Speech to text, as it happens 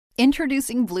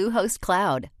Introducing Bluehost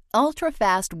Cloud,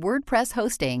 ultra-fast WordPress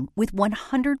hosting with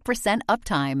 100%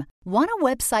 uptime. Want a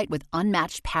website with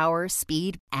unmatched power,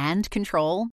 speed, and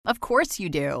control? Of course you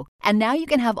do. And now you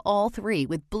can have all three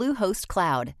with Bluehost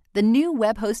Cloud, the new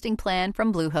web hosting plan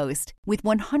from Bluehost. With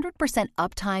 100%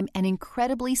 uptime and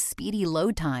incredibly speedy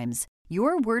load times,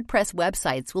 your WordPress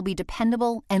websites will be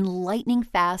dependable and lightning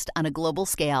fast on a global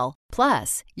scale.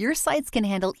 Plus, your sites can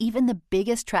handle even the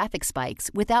biggest traffic spikes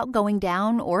without going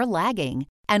down or lagging.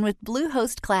 And with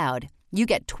Bluehost Cloud, you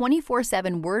get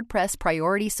 24/7 WordPress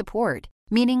priority support,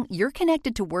 meaning you're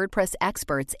connected to WordPress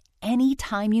experts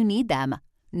anytime you need them.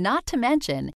 Not to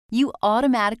mention, you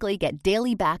automatically get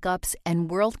daily backups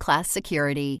and world-class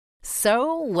security.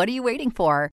 So, what are you waiting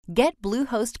for? Get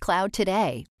Bluehost Cloud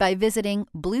today by visiting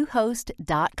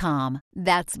Bluehost.com.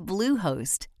 That's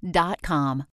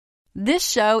Bluehost.com. This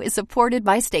show is supported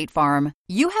by State Farm.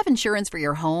 You have insurance for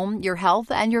your home, your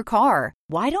health, and your car.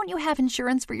 Why don't you have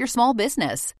insurance for your small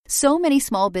business? So many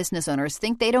small business owners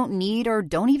think they don't need or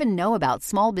don't even know about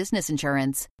small business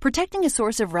insurance. Protecting a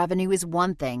source of revenue is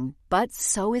one thing, but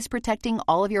so is protecting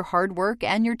all of your hard work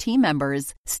and your team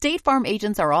members. State Farm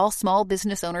agents are all small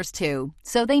business owners too,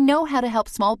 so they know how to help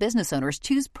small business owners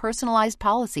choose personalized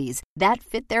policies that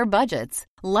fit their budgets.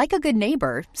 Like a good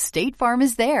neighbor, State Farm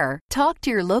is there. Talk to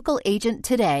your local agent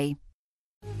today.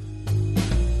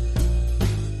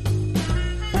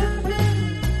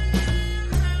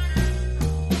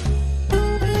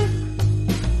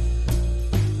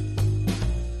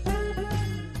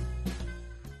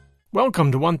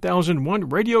 Welcome to 1001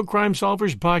 Radio Crime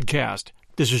Solvers Podcast.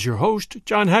 This is your host,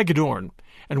 John Hagedorn,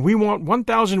 and we want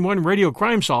 1001 Radio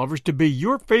Crime Solvers to be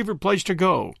your favorite place to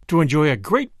go to enjoy a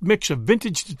great mix of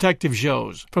vintage detective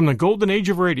shows from the golden age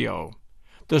of radio.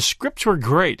 The scripts were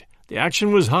great, the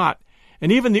action was hot, and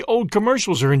even the old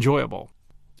commercials are enjoyable.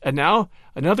 And now,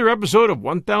 another episode of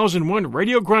 1001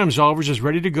 Radio Crime Solvers is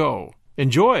ready to go.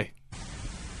 Enjoy!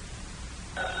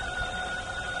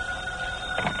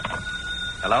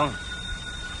 Hello?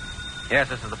 Yes,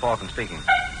 this is the FALCON speaking.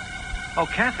 Oh,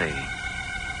 Kathy.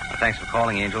 Well, thanks for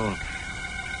calling, Angel.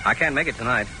 I can't make it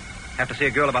tonight. Have to see a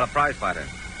girl about a prize fighter.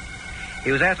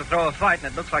 He was asked to throw a fight,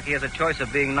 and it looks like he has a choice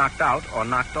of being knocked out or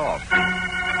knocked off.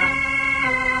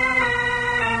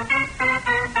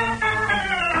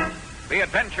 The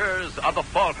Adventures of the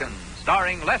Falcon,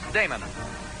 starring Les Damon.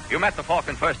 You met the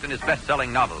Falcon first in his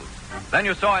best-selling novels. Then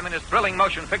you saw him in his thrilling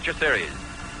motion picture series.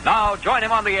 Now join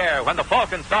him on the air when the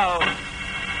Falcon solves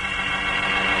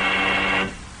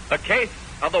The Case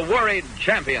of the Worried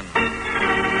Champion.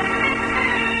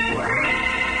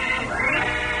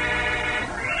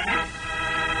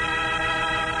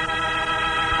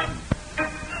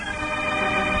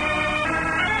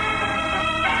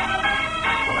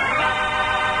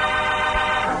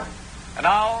 And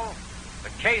now, The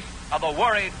Case of the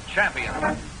Worried Champion.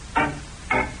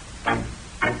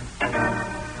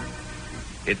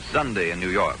 It's Sunday in New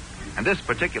York, and this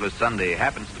particular Sunday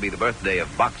happens to be the birthday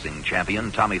of boxing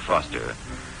champion Tommy Foster.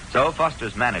 So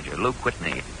Foster's manager, Luke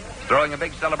Whitney, is throwing a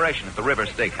big celebration at the River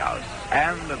Steakhouse,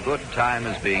 and a good time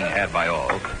is being had by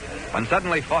all, when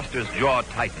suddenly Foster's jaw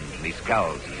tightens and he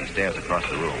scowls as he stares across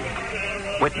the room.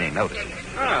 Whitney notices.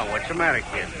 Oh, what's the matter,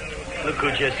 kid? Look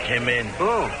who just came in.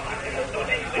 Who?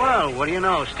 Well, what do you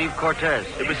know? Steve Cortez.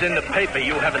 It was in the paper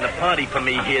you having a party for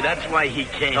me here. That's why he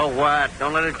came. So what?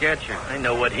 Don't let it get you. I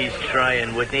know what he's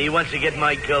trying, Whitney. He wants to get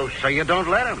my ghost. So you don't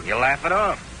let him. You laugh it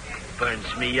off.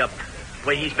 Burns me up.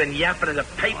 Way he's been yapping in the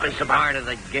papers about... Part of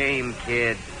the game,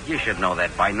 kid. You should know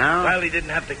that by now. Well, he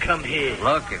didn't have to come here.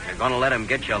 Look, if you're going to let him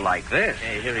get you like this...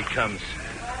 Hey, here he comes.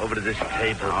 Over to this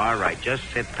table. All right, just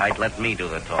sit tight. Let me do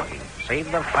the talking.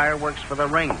 Save the fireworks for the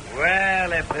ring.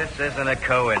 Well, if this isn't a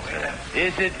coincidence.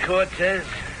 Is it, Cortez?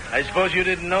 I suppose you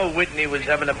didn't know Whitney was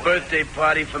having a birthday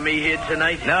party for me here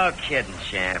tonight? No kidding,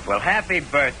 champ. Well, happy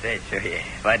birthday to you.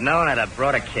 If I'd known, I'd have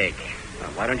brought a cake. Well,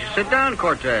 why don't you sit down,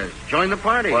 Cortez? Join the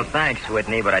party. Well, thanks,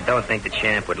 Whitney, but I don't think the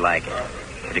champ would like it.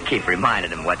 To keep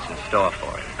reminding him what's in store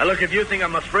for him. Now, look, if you think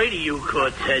I'm afraid of you,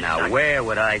 Cortez... Now, where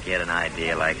would I get an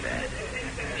idea like that?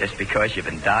 Just because you've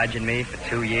been dodging me for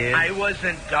 2 years? I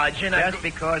wasn't dodging. Just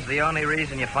because the only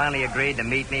reason you finally agreed to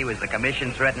meet me was the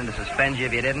commission threatening to suspend you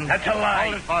if you didn't? That's a lie.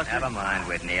 Hold it, Foster. Never mind,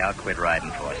 Whitney. I'll quit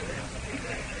riding Foster.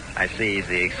 I see he's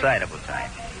the excitable type.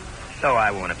 So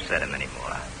I won't upset him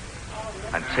anymore.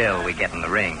 Until we get in the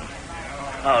ring.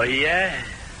 Oh, yeah?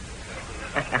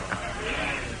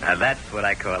 Now, that's what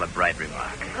I call a bright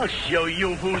remark. I'll show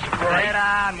you who's bright. Get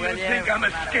on, will you? You think I'm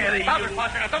scared of you? Stop it,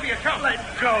 Foster. Now, don't be a chump. Let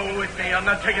go with me. I'm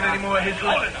not taking any more of his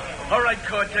lips. All right,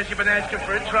 Cortez, you've been asking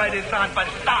for it. Try this on, but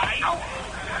stop.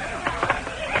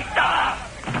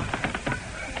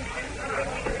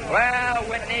 Well,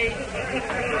 Whitney,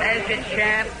 there's your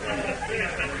champ.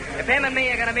 If him and me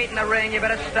are going to meet in the ring, you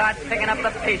better start picking up the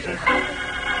pieces.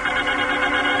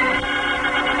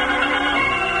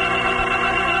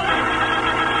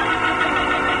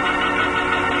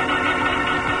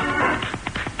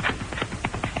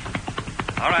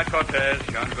 All right, Cortez,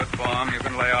 you're in good form. You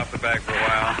can lay off the bag for a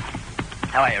while.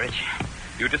 How are you, Rich?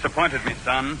 You disappointed me,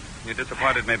 son. You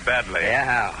disappointed me badly.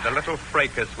 Yeah, how? The little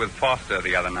fracas with Foster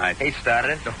the other night. He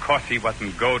started it. Of course he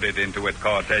wasn't goaded into it,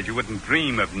 Cortez. You wouldn't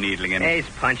dream of needling him. He's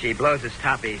punchy. He blows his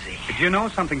top easy. Did you know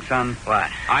something, son?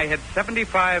 What? I had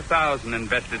 $75,000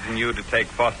 invested in you to take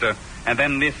Foster, and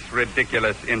then this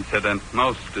ridiculous incident.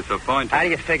 Most disappointing. How do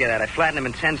you figure that? I flattened him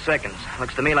in 10 seconds.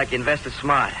 Looks to me like you invested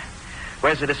smart.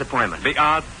 Where's the disappointment? The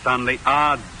odds, son, the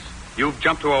odds. You've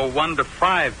jumped to a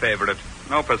 1-5 favorite.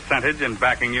 No percentage in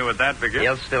backing you at that figure.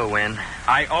 He'll still win.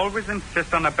 I always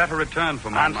insist on a better return for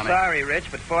my money. I'm sorry,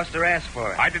 Rich, but Foster asked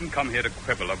for it. I didn't come here to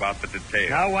quibble about the details.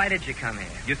 Now, why did you come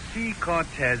here? You see,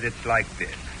 Cortez, it's like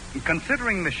this.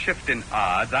 Considering the shift in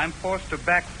odds, I'm forced to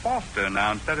back Foster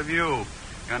now instead of you.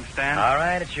 You understand? All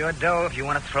right, it's your dough if you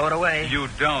want to throw it away. You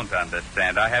don't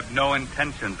understand. I have no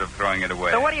intentions of throwing it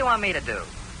away. So what do you want me to do?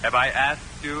 Have I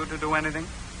asked you to do anything?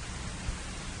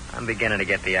 I'm beginning to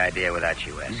get the idea without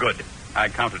you asking. Good. I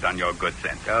counted on your good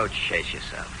sense. Go chase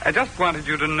yourself. I just wanted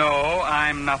you to know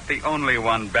I'm not the only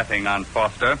one betting on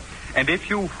Foster. And if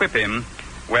you whip him,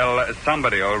 well,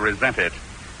 somebody will resent it.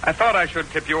 I thought I should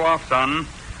tip you off, son.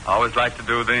 Always like to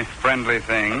do the friendly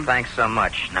thing. Well, thanks so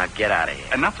much. Now get out of here.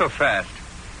 And not so fast.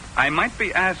 I might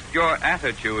be asked your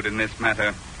attitude in this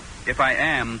matter. If I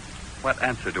am, what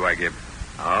answer do I give?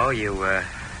 Oh, you want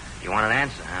an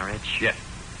answer, huh, Rich? Yes.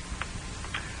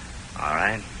 All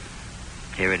right.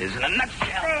 Here it is in a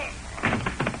nutshell.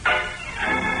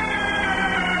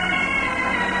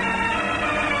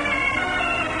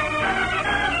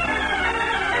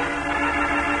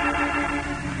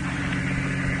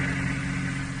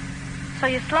 So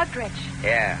you slugged Rich.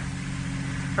 Yeah.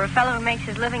 For a fellow who makes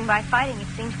his living by fighting, it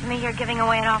seems to me you're giving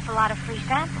away an awful lot of free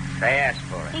samples. They asked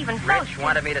for it. Even so, Rich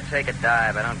wanted me to take a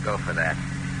dive. I don't go for that.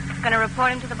 Going to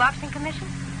report him to the boxing commission?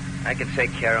 I can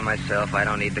take care of myself. I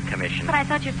don't need the commission. But I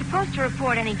thought you're supposed to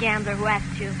report any gambler who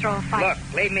asks you to throw a fight. Look,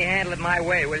 leave me handle it my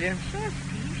way, will you? Sure,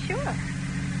 Steve, sure.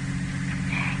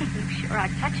 You sure are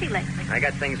touchy lately. I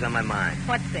got things on my mind.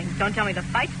 What things? Don't tell me the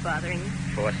fight's bothering you.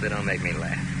 Foster, don't make me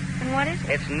laugh. And what is it?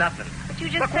 It's nothing. But you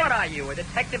just Look, said... what are you, a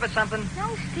detective or something?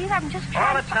 No, Steve, I'm just All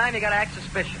trying the time you gotta act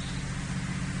suspicious.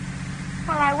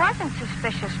 Well, I wasn't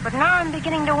suspicious, but now I'm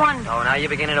beginning to wonder. Oh, now you're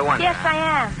beginning to wonder. Yes, I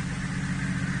am.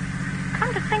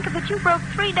 Come to think of it, you broke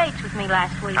 3 dates with me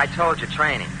last week. I told you,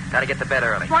 training. Gotta get to bed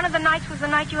early. One of the nights was the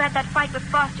night you had that fight with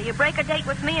Foster. You break a date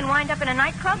with me and wind up in a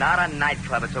nightclub? Not a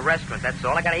nightclub. It's a restaurant. That's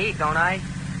all. I gotta eat, don't I?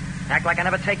 Act like I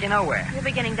never take you nowhere. You're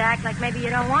beginning to act like maybe you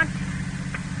don't want to.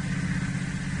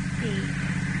 Steve,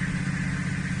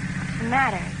 what's the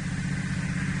matter?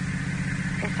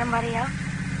 Is there somebody else?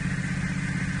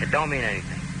 It don't mean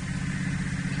anything.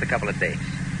 Just a couple of dates.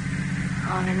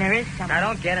 Oh, then there is somebody. Now,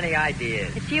 don't get any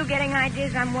ideas. It's you getting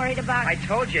ideas I'm worried about. I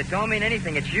told you, it don't mean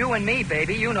anything. It's you and me,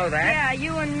 baby. You know that. Yeah,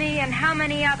 you and me and how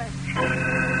many others?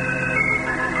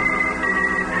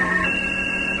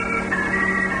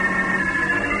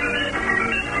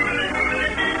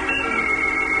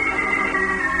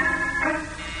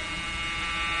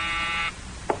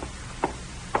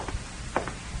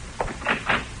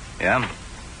 Yeah?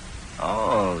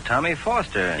 Oh, Tommy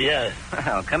Foster. Yeah.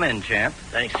 Well, come in, champ.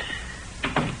 Thanks.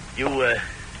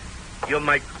 You're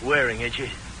Mike Waring, ain't you?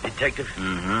 Detective?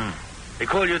 Mm-hmm. They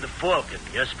call you the Falcon.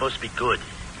 You're supposed to be good.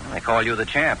 They call you the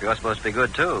champ. You're supposed to be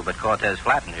good, too, but Cortez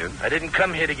flattened you. I didn't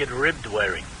come here to get ribbed,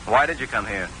 Waring. Why did you come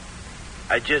here?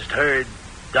 I just heard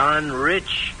Don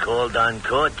Rich called on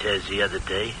Cortez the other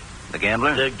day. The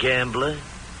gambler? The gambler.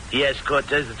 He asked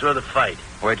Cortez to throw the fight.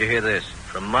 Where'd you hear this?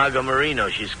 From Margot Marino.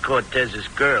 She's Cortez's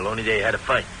girl. Only they had a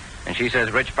fight. And she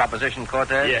says Rich propositioned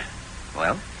Cortez? Yeah.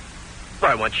 Well?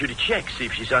 Well, I want you to check, see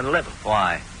if she's on level.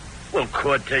 Why? Well,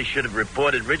 Cortez should have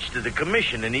reported Rich to the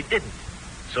commission, and he didn't.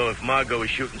 So if Margot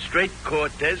was shooting straight,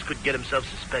 Cortez could get himself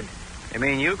suspended. You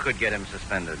mean you could get him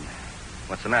suspended?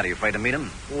 What's the matter? You afraid to meet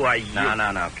him? Why, you...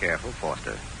 No. Careful,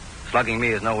 Foster. Slugging me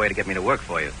is no way to get me to work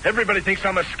for you. Everybody thinks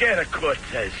I'm scared of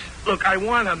Cortez. Look, I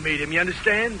want to meet him, you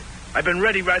understand? I've been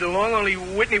ready right along, only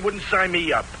Whitney wouldn't sign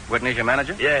me up. Whitney's your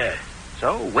manager? Yeah.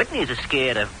 So Whitney's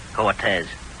scared of Cortez.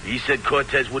 He said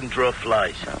Cortez wouldn't draw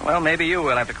flies. Well, maybe you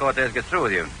will after Cortez gets through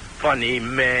with you. Funny,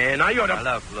 man. I ought to...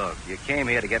 Now, look. You came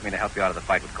here to get me to help you out of the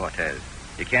fight with Cortez.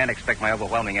 You can't expect my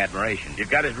overwhelming admiration. You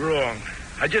got it wrong.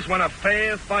 I just want a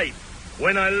fair fight.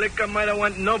 When I lick him, I don't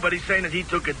want nobody saying that he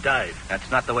took a dive.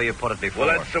 That's not the way you put it before.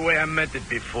 Well, that's the way I meant it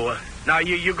before. Now,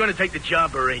 you're going to take the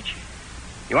job, or ain't you?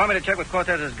 You want me to check with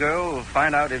Cortez's girl,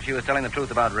 find out if she was telling the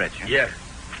truth about Rich? Huh? Yeah.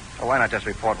 Well, why not just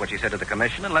report what she said to the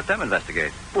commission and let them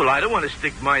investigate? Well, I don't want to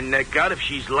stick my neck out if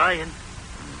she's lying.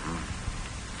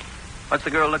 What's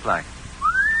the girl look like?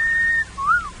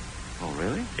 Oh,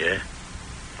 really? Yeah.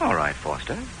 All right,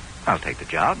 Foster. I'll take the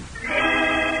job.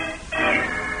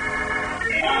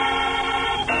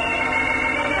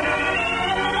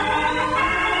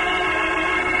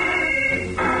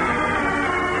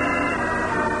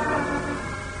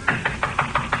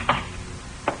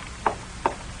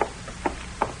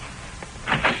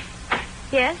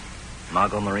 Yes?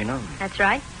 Margot Marino? That's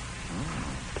right.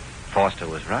 Foster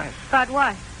was right. About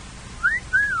what?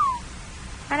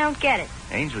 I don't get it.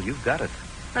 Angel, you've got it.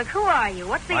 Look, who are you?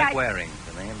 What's the Mike Waring,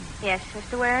 the name. Yes,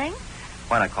 Mr. Waring?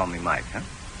 Why not call me Mike, huh?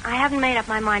 I haven't made up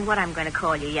my mind what I'm going to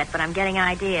call you yet, but I'm getting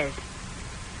ideas.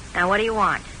 Now, what do you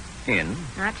want? In?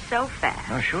 Not so fast.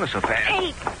 Oh, sure, so fast.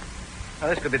 Hey! Well,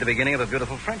 this could be the beginning of a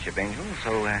beautiful friendship, Angel.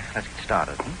 So, let's get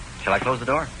started. Shall I close the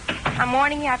door? I'm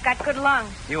warning you, I've got good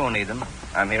lungs. You won't need them.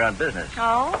 I'm here on business.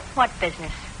 Oh? What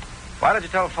business? Why did you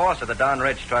tell Foster that Don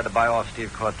Rich tried to buy off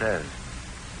Steve Cortez?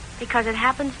 Because it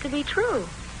happens to be true.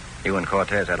 You and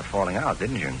Cortez had a falling out,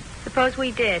 didn't you? Suppose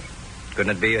we did.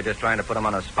 Couldn't it be you're just trying to put him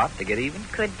on a spot to get even?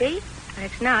 Could be, but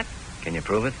it's not. Can you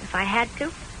prove it? If I had to.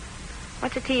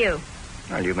 What's it to you?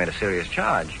 Well, you've made a serious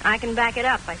charge. I can back it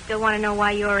up. I still want to know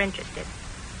why you're interested.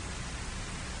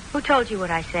 Who told you what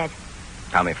I said?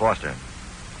 Tommy Foster.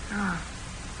 Oh.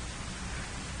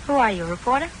 Who are you, a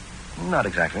reporter? Not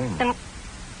exactly. Then...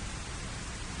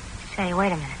 Say,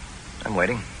 wait a minute. I'm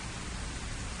waiting.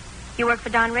 You work for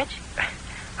Don Rich?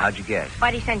 How'd you guess?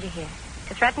 Why'd he send you here?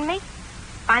 To threaten me?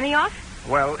 Buy me off?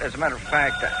 Well, as a matter of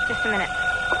fact... Just a minute.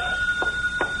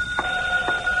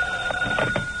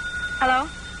 Hello?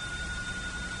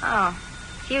 Oh,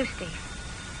 it's you,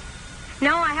 Steve.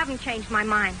 No, I haven't changed my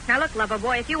mind. Now, look, lover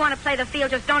boy, if you want to play the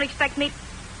field, just don't expect me...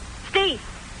 Steve!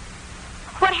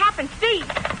 What happened, Steve?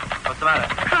 What's the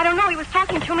matter? I don't know. He was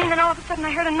talking to me, and then all of a sudden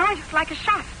I heard a noise. It's like a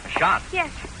shot. A shot?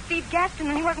 Yes. Steve gasped, and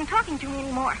then he wasn't talking to me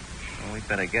anymore. Well, we'd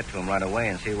better get to him right away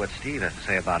and see what Steve has to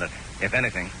say about it, if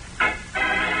anything.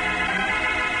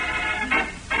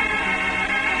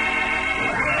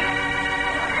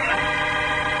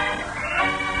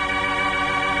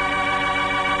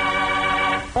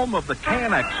 Home of the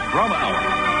KNX Drama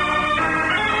Hour.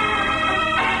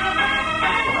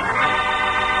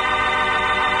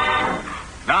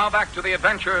 Now back to the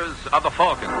adventures of the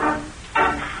Falcon.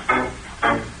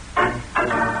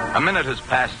 A minute has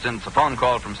passed since a phone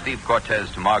call from Steve Cortez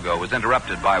to Margot was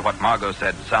interrupted by what Margot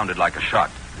said sounded like a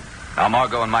shot. Now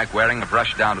Margot and Mike Waring have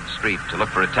rushed down to the street to look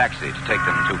for a taxi to take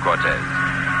them to Cortez.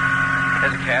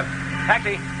 There's a cab.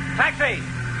 Taxi! Taxi!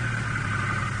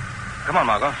 Come on,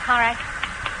 Margot. All right.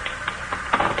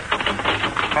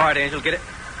 All right, Angel, get it.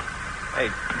 Hey,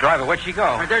 driver, where'd she go?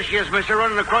 Right there she is, mister,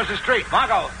 running across the street.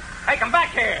 Margot! Hey, come back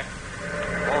here!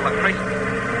 Oh, the crazy...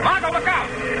 Margot, look out!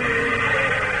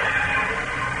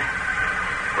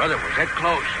 Brother, was that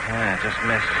close? Yeah, just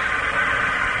missed.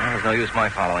 Well, there's no use my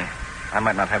following. I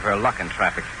might not have her luck in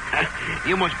traffic.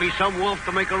 You must be some wolf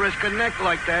to make her risk a neck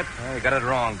like that. Well, you got it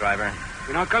wrong, driver.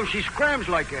 And how come she scrams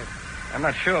like that? I'm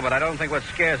not sure, but I don't think what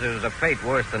scares her is a fate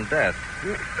worse than death.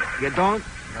 You don't?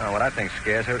 No, what I think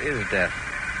scares her is death.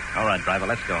 All right, driver,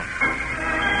 let's go.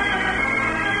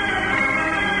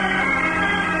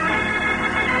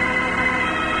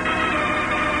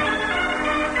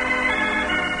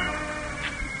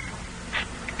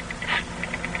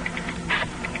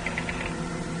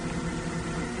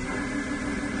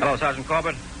 Hello, Sergeant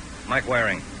Corbett. Mike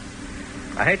Waring.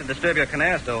 I hate to disturb your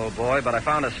canasta, old boy, but I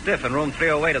found a stiff in room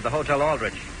 308 at the Hotel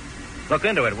Aldrich. Look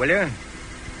into it, will you?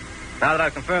 Now that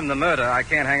I've confirmed the murder, I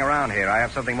can't hang around here. I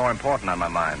have something more important on my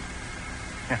mind.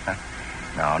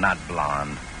 No, not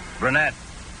blonde. Brunette.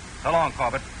 So long,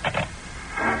 Corbett.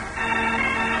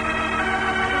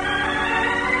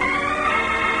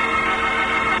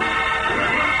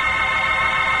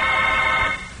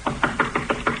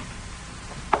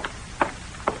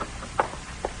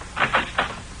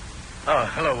 Oh,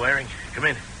 hello, Waring. Come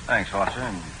in. Thanks, Foster.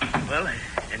 Well,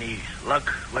 any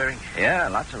luck, Waring? Yeah,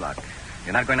 lots of luck.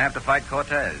 You're not going to have to fight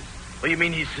Cortez. What, you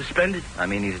mean he's suspended? I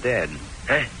mean, he's dead.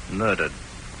 Eh? Murdered.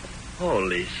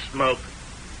 Holy smoke.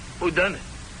 Who done it?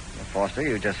 Well, Foster,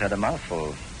 you just had a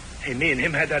mouthful. Hey, me and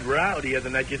him had that row the other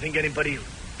night. You think anybody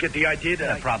get the idea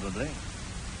that Probably.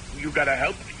 You gotta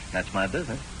help me. That's my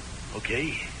business.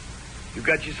 Okay. You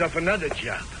got yourself another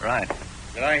job. Right.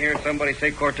 Did I hear somebody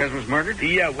say Cortez was murdered?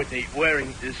 Yeah, Whitney.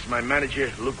 Waring. This is my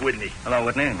manager, Luke Whitney. Hello,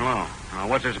 Whitney. Hello.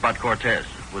 What's this about Cortez?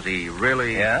 Was he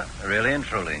really... Yeah, really and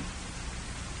truly.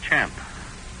 Champ,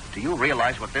 do you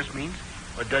realize what this means?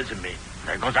 What does it mean?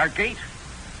 There goes our gate.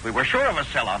 We were sure of a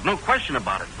sellout, no question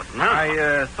about it, but now...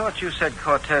 I thought you said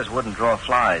Cortez wouldn't draw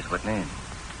flies, Whitney.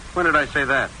 When did I say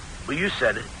that? Well, you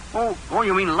said it. Oh,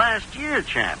 you mean last year,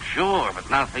 Champ? Sure, but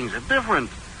now things are different.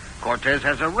 Cortez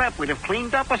has a rep. We'd have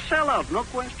cleaned up a sellout, no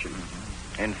question.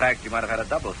 In fact, you might have had a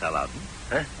double sellout.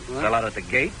 Huh? Sell out at the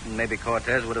gate, and maybe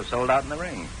Cortez would have sold out in the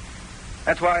ring.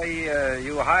 That's why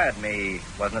you hired me,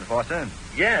 wasn't it, Foster?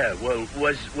 Yeah, well,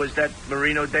 was that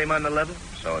Marino dame on the level?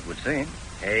 So it would seem.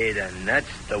 Hey, then,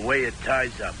 that's the way it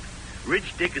ties up.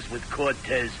 Rich dickers with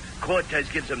Cortez. Cortez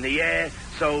gives him the air,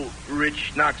 so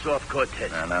Rich knocks off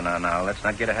Cortez. No. Let's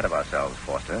not get ahead of ourselves,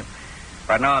 Foster.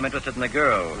 Right now, I'm interested in the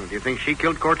girl. Do you think she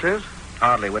killed Cortez?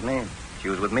 Hardly, Whitney. She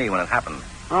was with me when it happened.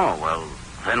 Oh, well,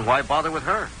 then why bother with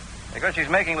her? Because she's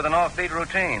making with an offbeat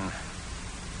routine.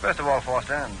 First of all,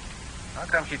 Foster, how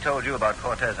come she told you about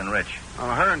Cortez and Rich?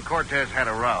 Her and Cortez had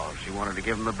a row. She wanted to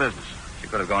give him the business. She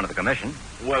could have gone to the commission.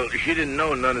 Well, she didn't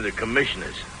know none of the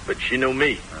commissioners, but she knew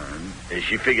me. And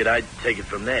she figured I'd take it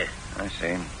from there. I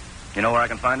see. You know where I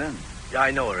can find her? Yeah,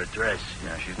 I know her address.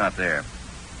 Yeah, she's not there.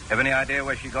 Have any idea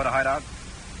where she'd go to hide out?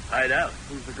 Hide out?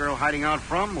 Who's the girl hiding out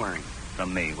from, Waring?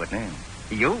 From me, Whitney.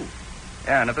 You?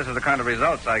 Yeah, and if this is the kind of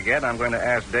results I get, I'm going to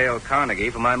ask Dale Carnegie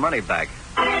for my money back.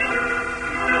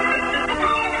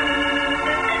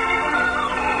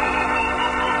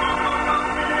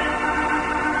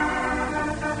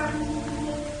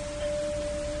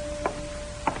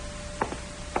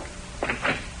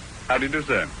 How do you do,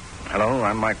 sir? Hello,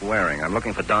 I'm Mike Waring. I'm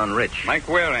looking for Don Rich. Mike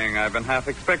Waring, I've been half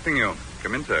expecting you.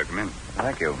 Come in, sir, come in.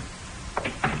 Thank you.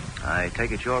 I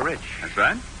take it you're Rich. That's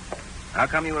right. How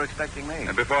come you were expecting me?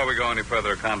 And before we go any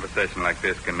further, a conversation like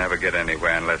this can never get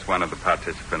anywhere unless one of the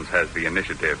participants has the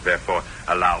initiative. Therefore,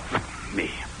 allow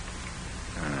me.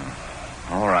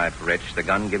 All right, Rich. The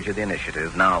gun gives you the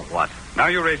initiative. Now what? Now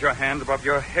you raise your hands above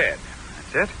your head.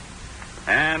 That's it.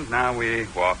 And now we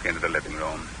walk into the living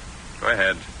room. Go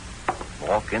ahead.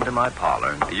 Walk into my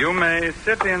parlor. You may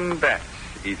sit in that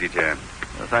easy chair.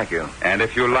 Well, thank you. And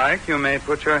if you like, you may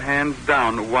put your hands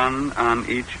down, one on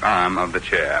each arm of the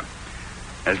chair.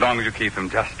 As long as you keep them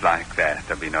just like that,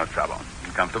 there'll be no trouble.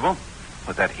 Comfortable?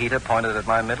 With that heater pointed at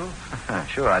my middle?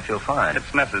 Sure, I feel fine.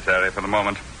 It's necessary for the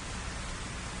moment.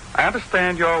 I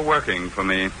understand you're working for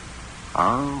me.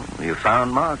 Oh, you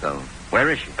found Margot. Where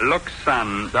is she? Look,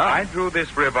 son, I drew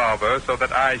this revolver so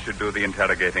that I should do the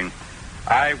interrogating.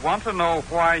 I want to know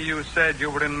why you said you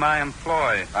were in my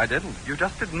employ. I didn't. You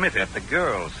just admit it. The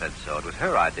girl said so. It was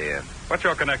her idea. What's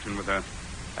your connection with her?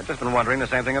 I've just been wondering the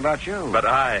same thing about you. But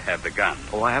I have the gun.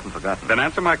 Oh, I haven't forgotten. Then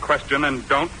answer my question and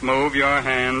don't move your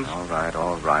hands. All right.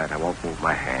 I won't move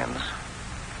my hands.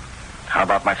 How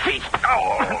about my feet?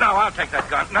 Oh, no, I'll take that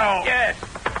gun. No. Yes.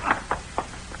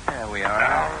 There we are.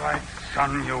 All right,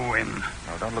 son, you win.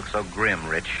 Oh, don't look so grim,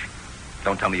 Rich.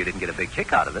 Don't tell me you didn't get a big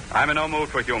kick out of it. I'm in no mood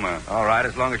for humor. All right,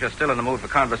 as long as you're still in the mood for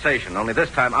conversation. Only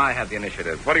this time I have the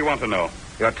initiative. What do you want to know?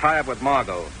 Your tie-up with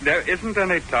Margot. There isn't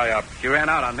any tie-up. She ran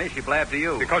out on me. She blabbed to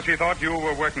you. Because she thought you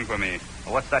were working for me.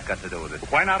 Well, what's that got to do with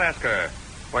it? Why not ask her?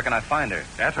 Where can I find her?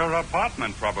 At her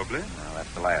apartment, probably. No,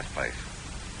 that's the last place.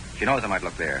 She knows I might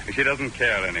look there. She doesn't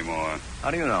care anymore. How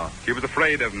do you know? She was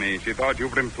afraid of me. She thought you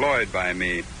were employed by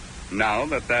me. Now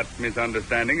that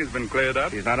misunderstanding has been cleared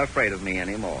up... She's not afraid of me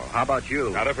anymore. How about you?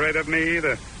 Not afraid of me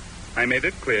either. I made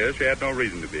it clear she had no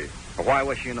reason to be. But why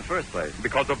was she in the first place?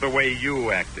 Because of the way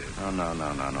you acted. Oh, no.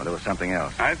 There was something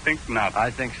else. I think not.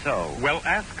 I think so. Well,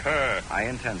 ask her. I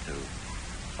intend to.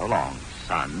 So long,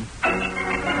 son.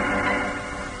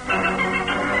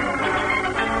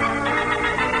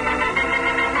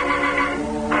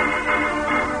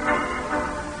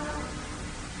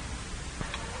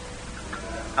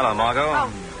 Hello,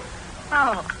 Margot.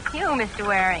 Oh, you, Mr.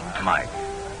 Waring. Mike.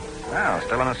 Well,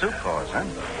 still in a soup course, huh?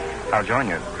 I'll join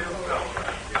you.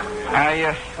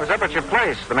 I was up at your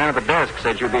place. The man at the desk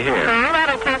said you'd be here. Oh,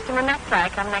 that'll cost him a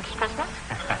nutsack come next Christmas.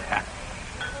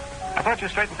 I thought you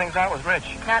straightened things out with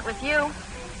Rich. Not with you.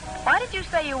 Why did you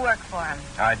say you work for him?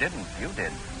 I didn't. You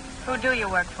did. Who do you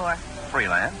work for?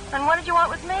 Freelance. And what did you want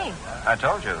with me? I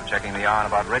told you, checking the yarn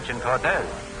about Rich and Cortez.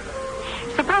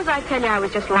 Suppose I tell you I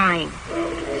was just lying.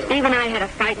 Steve and I had a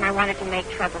fight and I wanted to make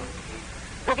trouble.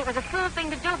 Look, it was a fool thing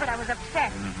to do, but I was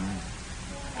upset.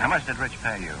 Mm-hmm. How much did Rich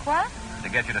pay you? What? To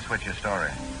get you to switch your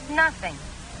story. Nothing.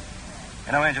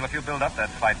 You know, Angel, if you build up that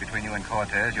fight between you and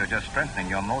Cortez, you're just strengthening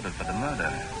your motive for the murder.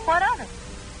 What of it?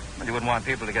 Well, you wouldn't want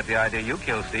people to get the idea you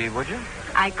killed Steve, would you?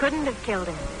 I couldn't have killed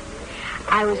him.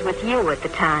 I was with you at the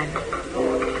time.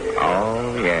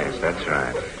 Oh, yes, that's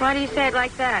right. Why do you say it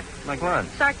like that? Like what?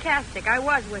 Sarcastic. I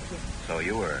was with you. So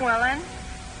you were. Well, then?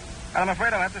 I'm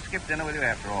afraid I'll have to skip dinner with you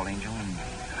after all, Angel. And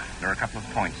there are a couple of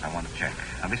points I want to check.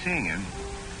 I'll be seeing you.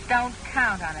 Don't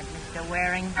count on it, Mr.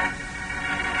 Waring.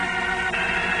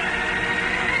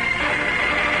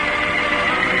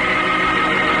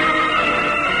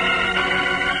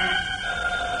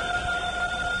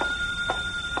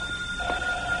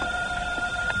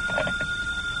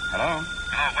 Hello?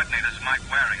 Hello, Whitney. This is Mike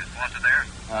Waring. Is Foster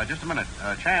there? Just a minute.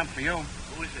 Champ, for you.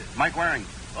 Who is it? Mike Waring.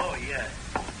 Oh, yeah.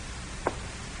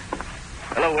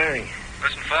 Hello, Waring.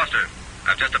 Listen, Foster.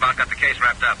 I've just about got the case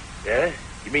wrapped up. Yeah?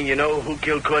 You mean you know who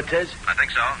killed Cortez? I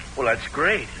think so. Well, that's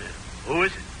great. Who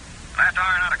is it? I have to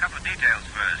iron out a couple of details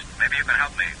first. Maybe you can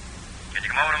help me. Can you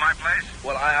come over to my place?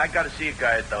 Well, I got to see a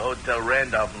guy at the Hotel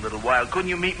Randolph in a little while. Couldn't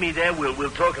you meet me there?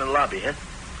 We'll talk in the lobby, huh?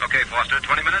 Okay, Foster.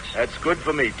 20 minutes? That's good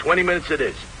for me. 20 minutes it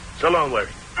is. So long,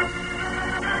 Waring.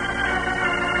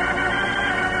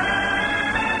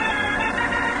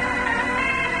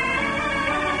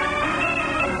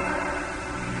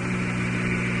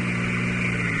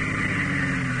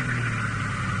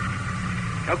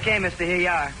 Okay, mister, here you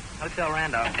are. Hotel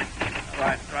Randolph. All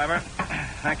right, driver.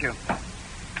 Thank you.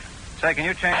 Say, can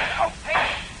you change... Oh,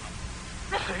 hey.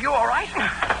 Mister, you all right?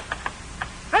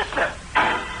 Mister!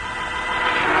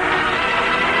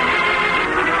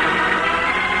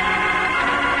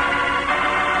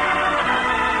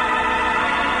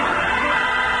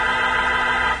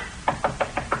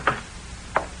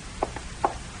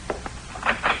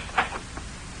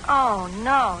 Oh,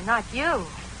 no, not you.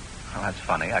 Well, that's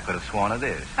funny. I could have sworn it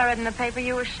is. I read in the paper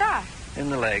you were shot. In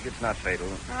the leg. It's not fatal.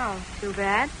 Oh, too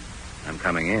bad. I'm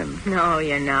coming in. No,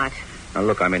 you're not. Now,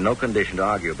 look, I'm in no condition to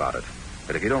argue about it.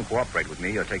 But if you don't cooperate with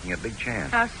me, you're taking a big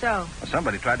chance. How so? Well,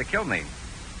 somebody tried to kill me.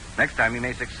 Next time you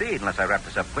may succeed unless I wrap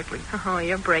this up quickly. Oh,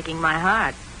 you're breaking my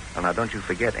heart. Well, now, don't you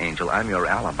forget, Angel, I'm your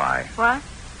alibi. What?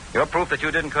 Your proof that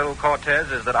you didn't kill Cortez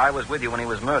is that I was with you when he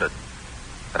was murdered.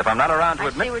 But if I'm not around to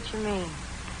admit... I see what you mean.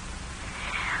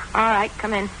 All right,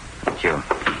 come in. Thank you.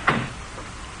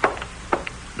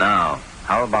 Now,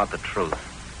 how about the truth?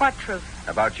 What truth?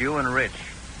 About you and Rich.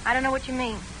 I don't know what you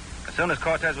mean. As soon as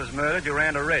Cortez was murdered, you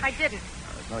ran to Rich. I didn't.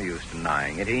 Well, there's no use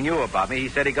denying it. He knew about me. He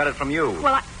said he got it from you.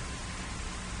 Well,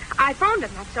 I phoned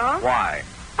him, that's all. Why?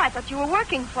 I thought you were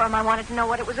working for him. I wanted to know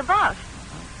what it was about.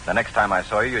 The next time I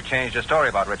saw you, you changed your story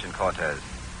about Rich and Cortez.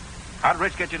 How'd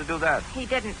Rich get you to do that? He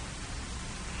didn't.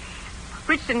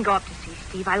 Rich didn't go up to see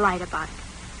Steve. I lied about it.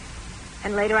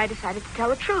 And later I decided to tell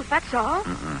the truth, that's all.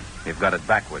 Mm-mm. You've got it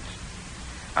backwards.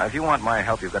 Now, if you want my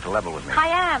help, you've got to level with me. I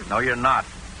am. No, you're not.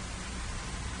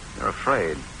 You're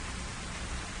afraid.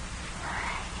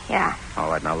 Yeah. All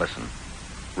right, now listen.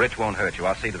 Rich won't hurt you.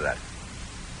 I'll see to that.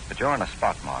 But you're in a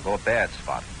spot, Margot, a bad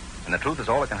spot. And the truth is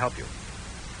all that can help you.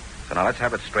 So now let's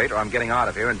have it straight or I'm getting out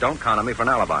of here, and don't count on me for an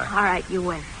alibi. All right, you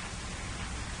win.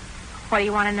 What do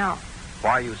you want to know?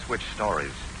 Why you switch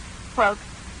stories? Well,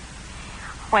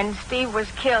 when Steve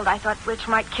was killed, I thought Rich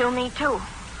might kill me, too.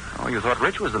 Oh, you thought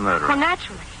Rich was the murderer? Well,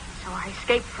 naturally. So I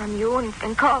escaped from you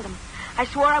and called him. I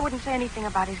swore I wouldn't say anything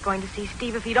about his going to see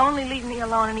Steve if he'd only leave me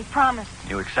alone, and he promised.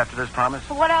 You accepted his promise?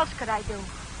 Well, what else could I do?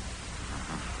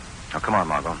 Now, come on,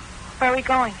 Margot. Where are we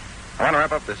going? I want to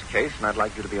wrap up this case, and I'd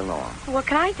like you to be along. What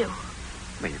can I do?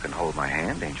 Well, you can hold my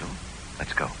hand, Angel.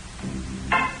 Let's go.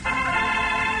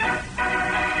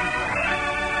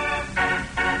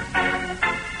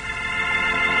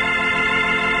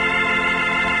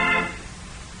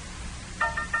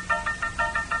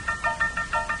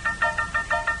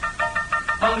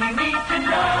 All you need to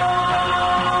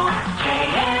know,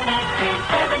 KNX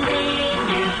 870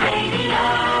 News Radio.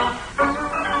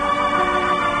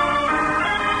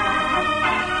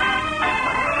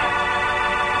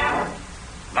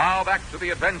 Now back to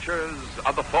the adventures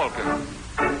of the FALCON.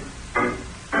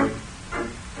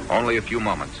 Only a few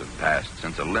moments have passed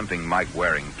since a limping Mike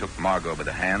Waring took Margot by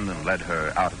the hand and led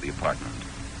her out of the apartment.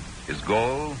 His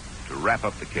goal, to wrap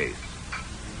up the case.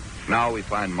 Now we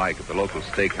find Mike at the local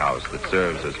steakhouse that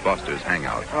serves as Foster's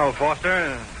hangout. Oh,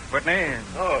 Foster, Whitney.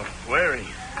 Oh, Waring.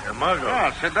 Margot.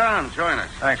 Oh, sit down. Join us.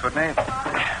 Thanks, Whitney.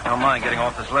 Don't mind getting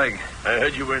off this leg. I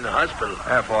heard you were in the hospital.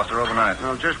 Yeah, Foster, overnight.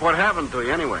 Well, just what happened to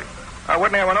you, anyway?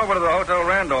 Whitney, I went over to the Hotel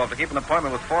Randolph to keep an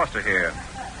appointment with Foster here.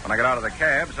 When I got out of the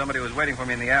cab, somebody was waiting for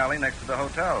me in the alley next to the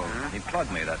hotel. He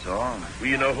plugged me, that's all. Well,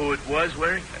 you know who it was,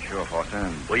 Waring? Yeah, sure,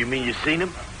 Foster. Well, you mean you seen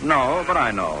him? No, but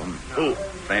I know him. Who?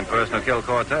 Same person who killed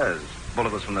Cortez.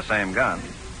 Bullet was from the same gun.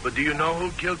 But do you know who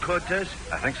killed Cortez?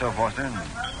 I think so, Foster.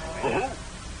 Well,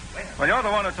 who? Well, you're the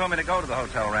one who told me to go to the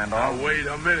hotel, Randolph. Now, wait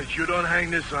a minute. You don't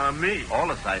hang this on me. All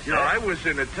this I said. You know, I was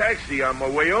in a taxi on my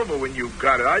way over when you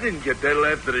got it. I didn't get there till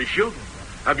after the shooting.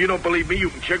 Now, if you don't believe me, you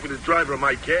can check with the driver of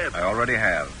my cab. I already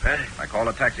have. Huh? I called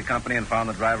a taxi company and found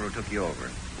the driver who took you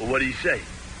over. Well, what did he say?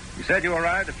 He said you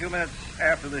arrived a few minutes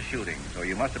after the shooting, so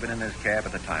you must have been in this cab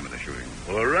at the time of the shooting.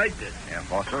 All right, then. Yeah,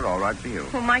 Foster, all right for you.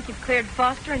 Well, Mike, you've cleared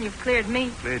Foster and you've cleared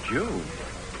me. Cleared you?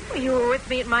 Well, you were with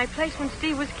me at my place when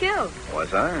Steve was killed.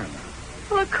 Was I?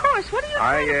 Well, of course. What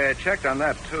are you... I checked on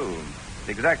that, too.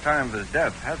 The exact time of his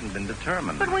death hasn't been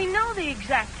determined. But we know the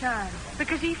exact time,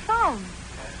 because he phoned.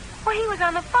 Well, he was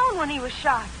on the phone when he was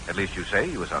shot. At least you say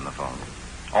he was on the phone.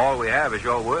 All we have is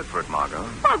your word for it, Margot.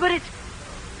 Oh, but it's...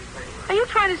 Are you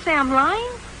trying to say I'm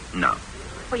lying? No.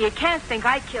 Well, you can't think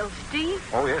I killed Steve.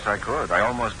 Oh, yes, I could. I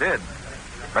almost did.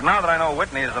 But now that I know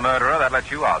Whitney is the murderer, that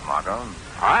lets you out, Margot.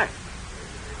 I?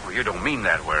 Well, you don't mean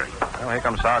that, Waring. Well, here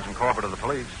comes Sergeant Corbett of the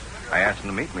police. I asked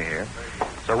him to meet me here.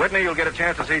 So, Whitney, you'll get a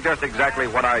chance to see just exactly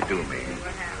what I do mean.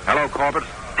 Hello, Corbett.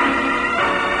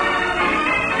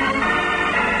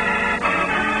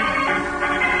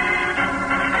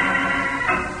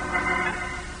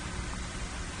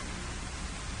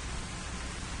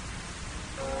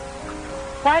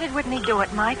 Why did Whitney do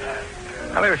it, Mike?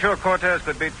 Well, they were sure Cortez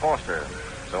could beat Foster.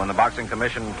 So when the boxing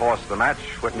commission forced the match,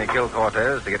 Whitney killed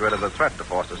Cortez to get rid of the threat to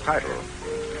Foster's title.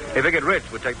 He figured Rich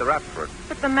would take the rap for it.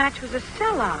 But the match was a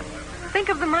sellout. Think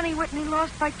of the money Whitney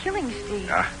lost by killing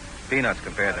Steve. Peanuts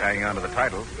compared to hanging on to the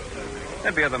title.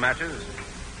 There'd be other matches.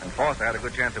 And Foster had a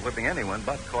good chance of whipping anyone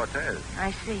but Cortez.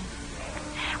 I see.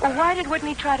 Well, why did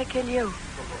Whitney try to kill you?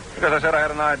 Because I said I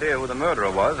had an idea who the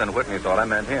murderer was, and Whitney thought I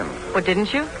meant him. Well,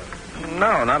 didn't you?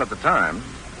 No, not at the time.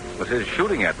 It was his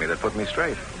shooting at me that put me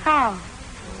straight. How?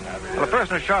 Well, the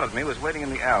person who shot at me was waiting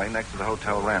in the alley next to the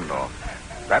Hotel Randolph.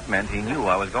 That meant he knew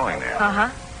I was going there. Uh-huh.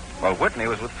 Well, Whitney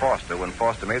was with Foster when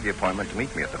Foster made the appointment to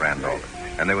meet me at the Randolph.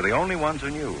 And they were the only ones who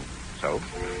knew. So,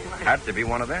 had to be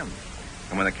one of them.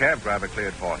 And when the cab driver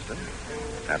cleared Foster,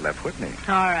 that left Whitney.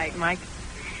 All right, Mike.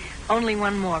 Only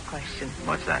one more question.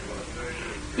 What's that?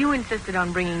 You insisted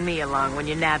on bringing me along when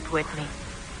you nabbed Whitney.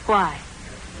 Why?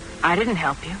 I didn't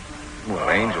help you.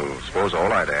 Well, Angel, suppose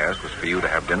all I'd ask was for you to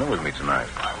have dinner with me tonight.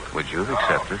 Would you have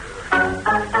accepted?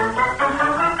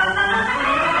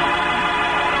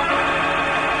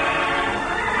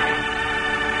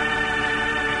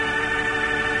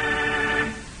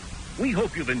 We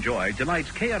hope you've enjoyed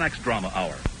tonight's KNX Drama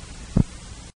Hour.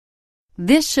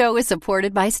 This show is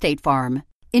supported by State Farm.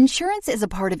 Insurance is a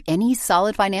part of any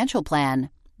solid financial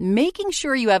plan. Making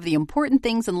sure you have the important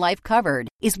things in life covered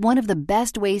is one of the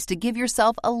best ways to give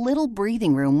yourself a little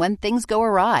breathing room when things go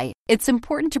awry. It's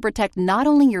important to protect not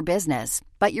only your business,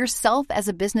 but yourself as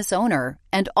a business owner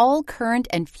and all current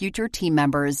and future team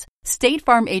members. State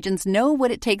Farm agents know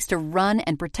what it takes to run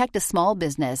and protect a small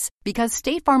business because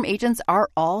State Farm agents are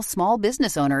all small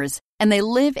business owners and they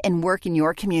live and work in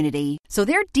your community. So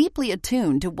they're deeply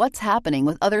attuned to what's happening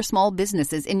with other small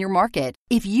businesses in your market.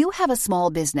 If you have a small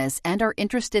business and are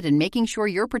interested in making sure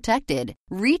you're protected,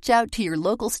 reach out to your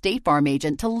local State Farm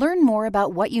agent to learn more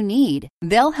about what you need.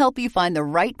 They'll help you find the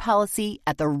right policy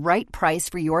at the right price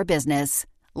for your business.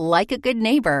 Like a good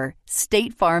neighbor,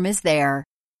 State Farm is there.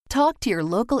 Talk to your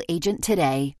local agent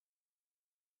today.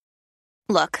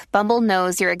 Look, Bumble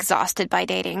knows you're exhausted by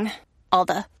dating. All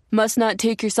the, must not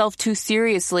take yourself too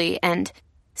seriously, and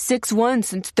 6'1"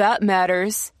 since that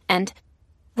matters, and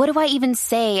what do I even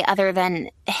say other than,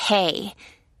 hey?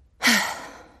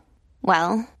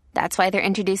 Well, that's why they're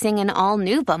introducing an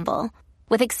all-new Bumble,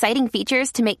 with exciting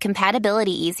features to make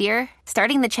compatibility easier,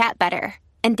 starting the chat better,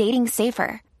 and dating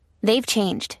safer. They've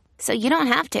changed, so you don't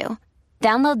have to.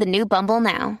 Download the new Bumble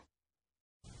now.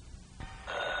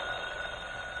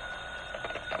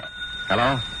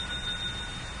 Hello?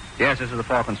 Yes, this is the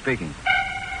FALCON speaking.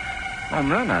 Oh,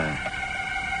 Myrna.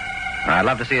 I'd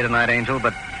love to see you tonight, Angel,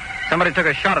 but somebody took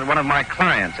a shot at one of my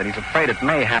clients, and he's afraid it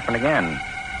may happen again.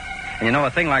 And you know, a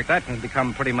thing like that can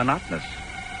become pretty monotonous.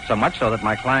 So much so that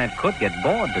my client could get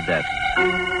bored to death.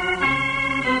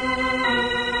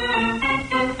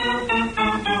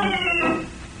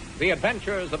 The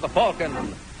Adventures of the Falcon,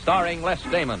 starring Les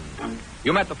Damon.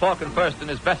 You met the Falcon first in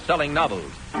his best-selling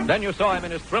novels. Then you saw him in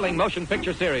his thrilling motion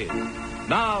picture series.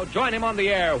 Now join him on the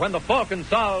air when the Falcon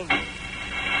solves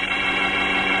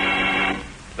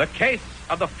the case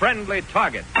of the friendly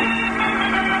target.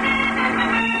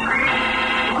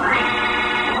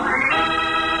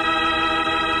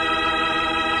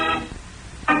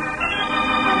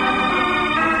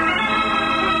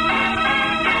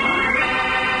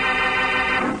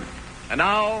 And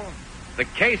now, the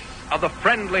case of the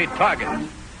friendly target.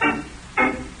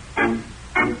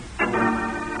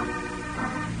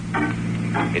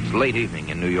 It's late evening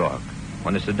in New York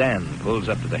when a sedan pulls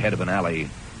up to the head of an alley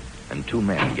and two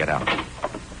men get out.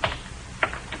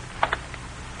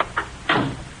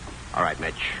 All right,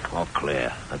 Mitch. All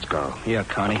clear. Let's go. Here,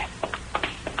 Connie.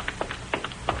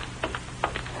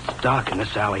 It's dark in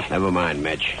this alley. Never mind,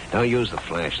 Mitch. Don't use the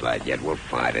flashlight yet. We'll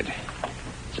find it.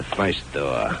 It's the first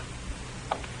door.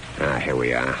 Ah, here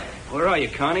we are. Where are you,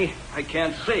 Connie? I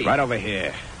can't see. Right over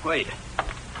here. Wait.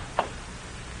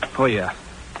 Oh, yeah.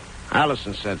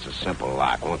 Allison said it's a simple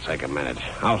lock. Won't take a minute.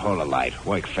 I'll hold the light.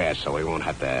 Work fast so we won't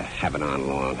have to have it on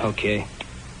long. Okay.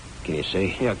 Can you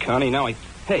see? Yeah, Connie, now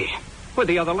Hey, where'd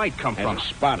the other light come from? There's a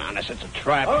spot on us. It's a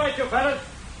trap. All right, you fellas.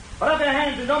 Put up your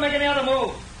hands and don't make any other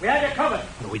move. We have you covered.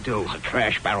 What do we do? There's a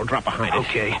trash barrel. Drop behind it.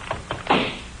 Okay.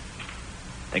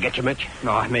 They get you, Mitch?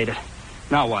 No, I made it.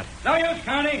 Now what? No use,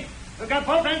 Connie. We've got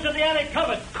both ends of the alley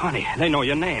covered. Connie, they know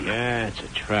your name. Yeah, it's a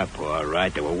trap, all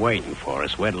right. They were waiting for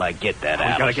us. Where'd I get that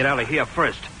out? We gotta get out of here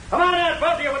first. Come on out,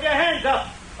 both of you, with your hands up.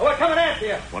 Or we're coming after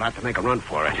you. We'll have to make a run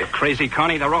for it. You're crazy,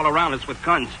 Connie. They're all around us with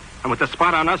guns. And with the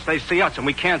spot on us, they see us, and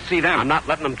we can't see them. I'm not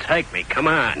letting them take me. Come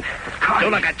on. Connie.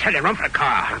 Do like I tell you. Run for the car.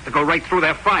 I have to go right through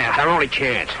their fire. It's our only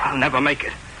chance. I'll never make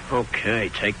it. Okay,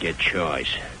 take your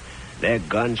choice. Their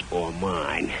guns or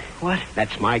mine. What?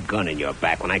 That's my gun in your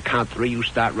back. When I count 3, you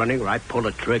start running or I pull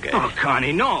the trigger. Oh,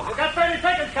 Connie, no. We've got 30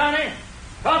 seconds, Connie.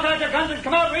 Toss out your guns and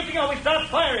come out reaching or we start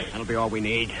firing. That'll be all we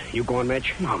need. You going,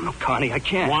 Mitch? No, Connie, I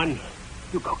can't. 1.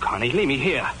 You go, Connie. Leave me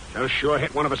here. They'll sure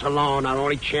hit one of us alone. Our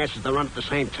only chance is to run at the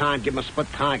same time. Give them a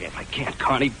split target. I can't,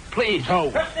 Connie. Please. 2.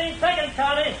 15 seconds,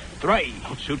 Connie. 3.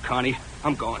 Don't shoot, Connie.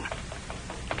 I'm going.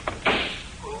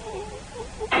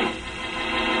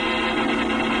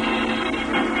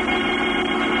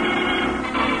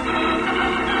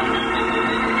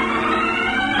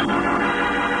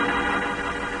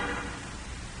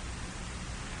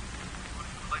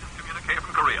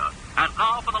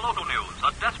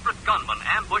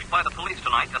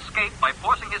 Escaped by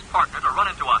forcing his partner to run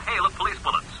into a hail of police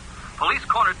bullets. Police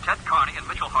cornered Ted Carney and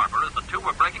Mitchell Harper as the two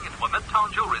were breaking into a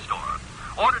Midtown jewelry store.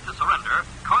 Ordered to surrender,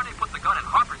 Carney put the gun in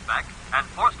Harper's back and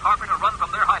forced Harper to run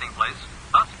from their hiding place,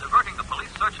 thus diverting the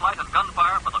police searchlight and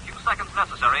gunfire for the few seconds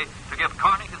necessary to give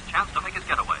Carney his chance to make his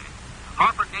getaway.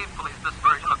 Harper gave police this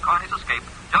version of Carney's escape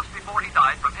just before he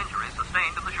died from injuries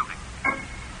sustained in the shooting.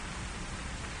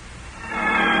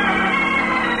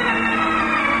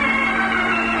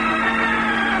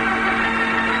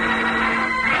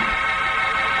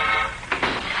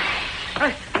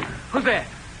 Who's there?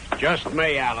 Just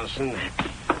me, Allison.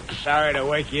 Sorry to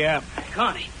wake you up.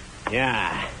 Connie.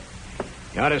 Yeah.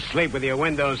 You ought to sleep with your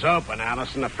windows open,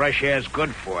 Allison. The fresh air's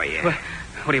good for you.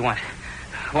 What do you want?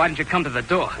 Why didn't you come to the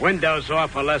door? Windows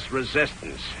offer less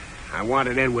resistance. I want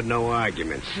it in with no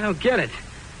arguments. I don't get it.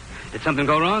 Did something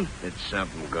go wrong? Did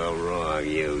something go wrong,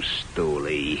 you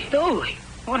stoolie? Stoolie?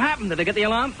 What happened? Did they get the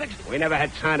alarm fixed? We never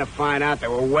had time to find out. They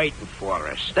were waiting for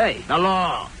us. They? The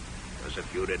law. As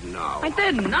if you didn't know. I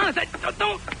didn't. Honest,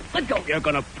 don't. Let go. You're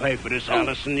going to pay for this,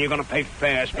 Allison. You're going to pay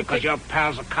fast because your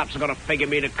pals, the cops, are going to figure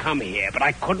me to come here. But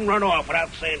I couldn't run off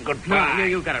without saying goodbye. No,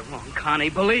 you got it wrong, Connie.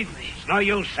 Believe me. It's no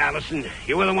use, Allison.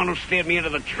 You were the one who steered me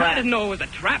into the trap. I didn't know it was a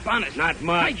trap, honest. Not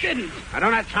much. I didn't. I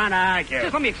don't have time to argue.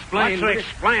 Just let me explain. What's to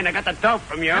explain? I got the dope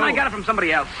from you. And I got it from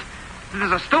somebody else. If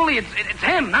there's a stoolie, it's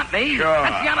him, not me. Sure.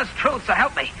 That's the honest truth, so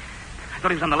help me. I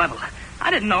thought he was on the level. I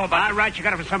didn't know about... All right, you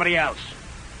got it from somebody else.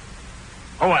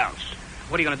 Who else?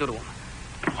 What are you going to do to him?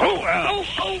 Who else?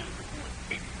 Oh.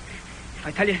 If I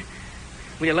tell you,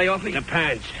 will you lay off me?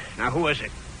 Depends. Now, who is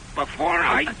it? Before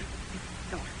I...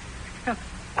 No,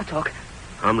 I'll talk.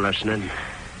 I'm listening.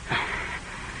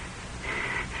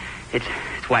 It's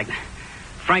Wagner.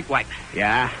 Frank Wagner.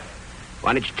 Yeah?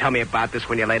 Why didn't you tell me about this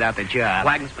when you laid out the job?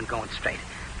 Wagner's been going straight.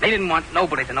 They didn't want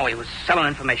nobody to know he was selling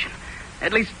information.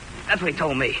 At least, that's what he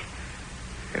told me.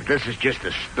 If this is just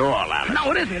a stall, Allison... No,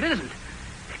 it isn't. It isn't.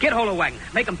 Get hold of Wagner.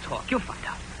 Make him talk. You'll find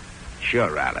out.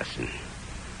 Sure, Allison.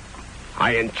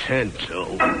 I intend to.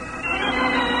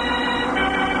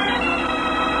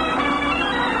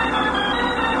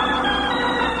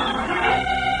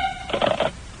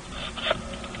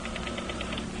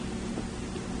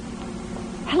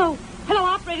 Hello,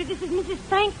 operator. This is Mrs.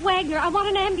 Frank Wagner. I want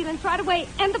an ambulance right away.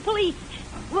 And the police.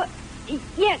 Well,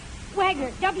 yes,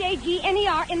 Wagner.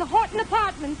 W-A-G-N-E-R in the Horton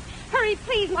Apartments. Hurry,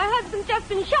 please. My husband's just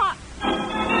been shot.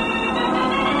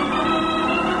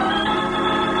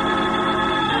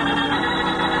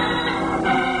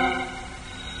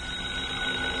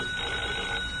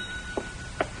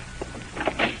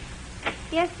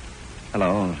 Yes?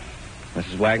 Hello.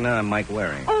 Mrs. Wagner, I'm Mike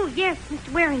Waring. Oh, yes,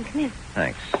 Mr. Waring, come in.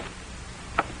 Thanks.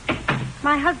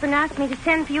 My husband asked me to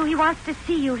send for you. He wants to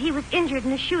see you. He was injured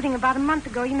in a shooting about a month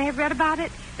ago. You may have read about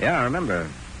it. Yeah, I remember.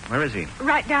 Where is he?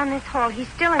 Right down this hall. He's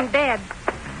still in bed.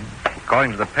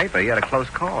 According to the paper, he had a close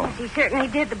call. Yes, he certainly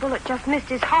did. The bullet just missed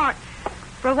his heart.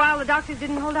 For a while, the doctors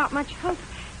didn't hold out much hope.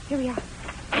 Here we are.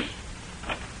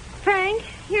 Frank,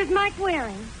 here's Mike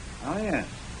Waring. Oh, yes.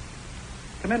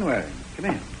 Come in, Waring. Come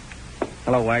in.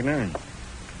 Hello, Wagner.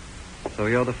 So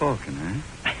you're the Falcon,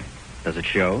 huh? Does it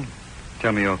show?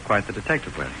 Tell me you're quite the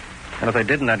detective, Waring. And if they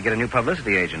didn't, I'd get a new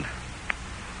publicity agent.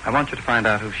 I want you to find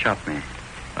out who shot me.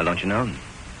 Well, don't you know?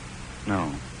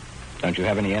 No. Don't you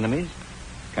have any enemies?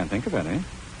 Can't think of any.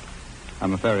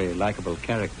 I'm a very likable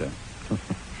character.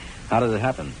 How did it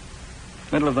happen?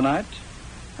 Middle of the night.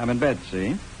 I'm in bed,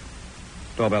 see?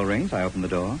 Doorbell rings. I open the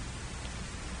door.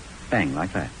 Bang,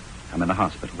 like that. I'm in the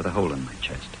hospital with a hole in my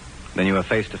chest. Then you were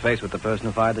face to face with the person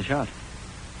who fired the shot.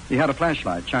 He had a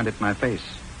flashlight, shined it in my face.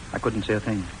 I couldn't see a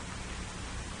thing.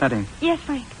 Patty. Yes,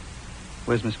 Frank.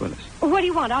 Where's Miss Willis? What do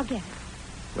you want? I'll get it.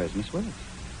 Where's Miss Willis?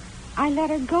 I let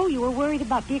her go. You were worried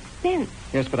about the expense.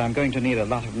 Yes, but I'm going to need a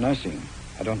lot of nursing.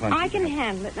 I don't want I can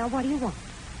handle it. Now, what do you want?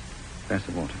 Glass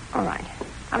of water. All right.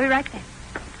 I'll be right back.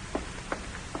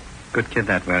 Good kid,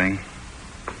 that, Waring.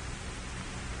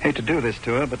 Hate to do this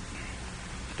to her, but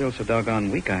still so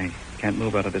doggone weak I can't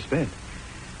move out of this bed.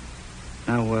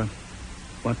 Now,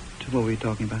 what were we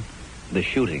talking about? The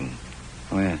shooting.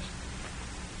 Oh, yes.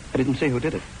 I didn't see who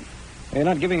did it. You're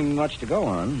not giving me much to go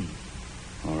on.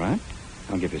 All right.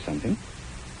 I'll give you something.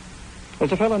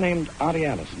 There's a fellow named Artie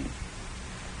Allison.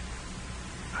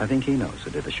 I think he knows who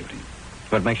did the shooting.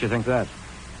 What makes you think that?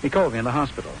 He called me in the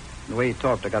hospital. The way he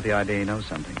talked, I got the idea he knows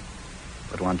something.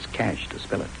 But wants cash to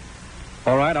spill it.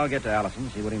 All right, I'll get to Allison,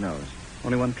 see what he knows.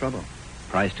 Only one trouble.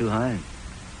 Price too high?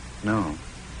 No.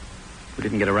 We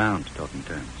didn't get around to talking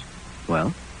terms.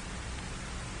 Well?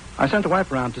 I sent the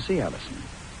wife around to see Allison.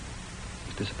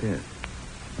 He's disappeared.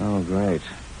 Oh, great.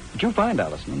 But you find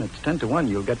Allison, and it's 10 to 1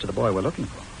 you'll get to the boy we're looking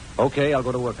for. Okay, I'll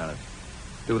go to work on it.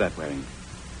 Do that, Waring.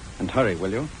 And hurry,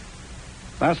 will you?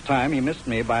 Last time, he missed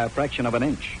me by a fraction of an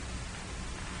inch.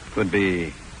 Could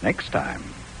be next time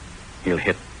he'll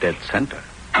hit dead center.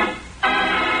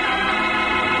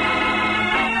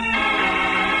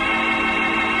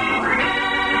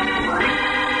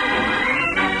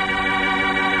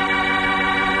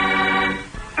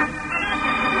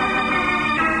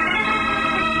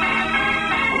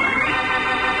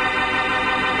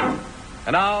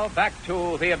 And now, back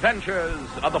to the adventures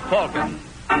of the Falcon.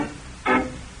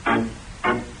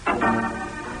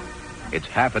 It's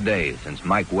half a day since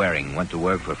Mike Waring went to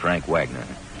work for Frank Wagner.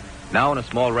 Now in a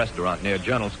small restaurant near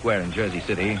Journal Square in Jersey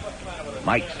City,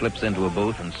 Mike slips into a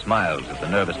booth and smiles at the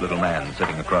nervous little man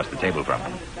sitting across the table from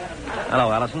him. Hello,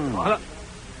 Allison. Hello.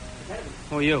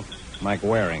 Who are you? Mike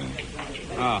Waring.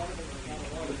 Oh.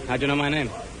 How'd you know my name?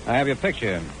 I have your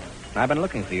picture. I've been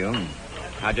looking for you.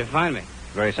 How'd you find me?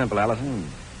 Very simple, Allison.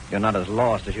 You're not as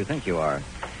lost as you think you are.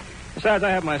 Besides, I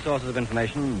have my sources of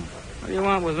information. What do you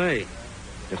want with me?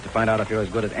 Just to find out if you're as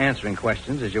good at answering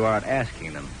questions as you are at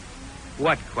asking them.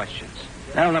 What questions?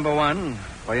 Well, number one,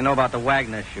 what do you know about the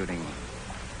Wagner shooting?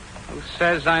 Who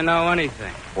says I know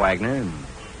anything? Wagner.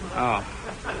 Oh.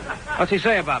 What's he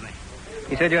say about me?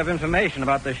 He said you have information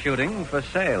about the shooting for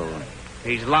sale.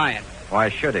 He's lying. Why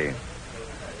should he?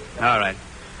 All right.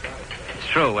 It's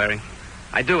true, Waring.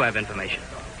 I do have information.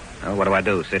 Well, what do I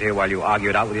do? Sit here while you argue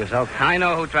it out with yourself? I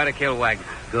know who tried to kill Wagner.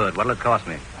 Good. What'll it cost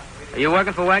me? Are you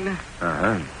working for Wagner?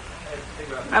 Uh-huh.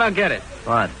 I don't get it.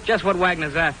 What? Just what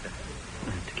Wagner's after.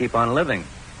 To keep on living.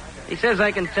 He says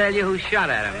I can tell you who shot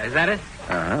at him. Is that it?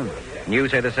 Uh-huh. And you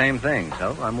say the same thing,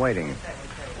 so I'm waiting.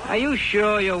 Are you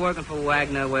sure you're working for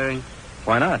Wagner, Waring?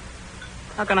 Why not?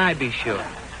 How can I be sure?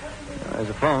 There's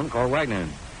a phone. Call Wagner.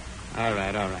 All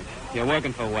right. You're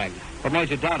working for Wagner. What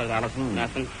made you doubt it, Allison?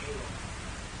 Nothing.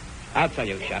 I'll tell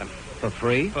you who shot him. For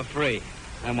free? For free.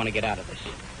 I want to get out of this.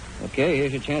 Okay,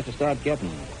 here's your chance to start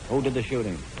getting. Who did the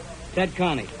shooting? Ted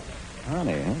Carney.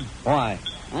 Carney, huh? Why?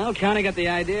 Well, Carney got the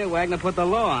idea Wagner put the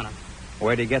law on him.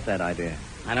 Where'd he get that idea?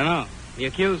 I don't know. He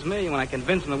accused me. When I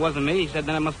convinced him it wasn't me, he said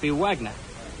then it must be Wagner.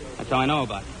 That's how I know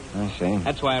about it. I see.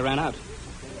 That's why I ran out.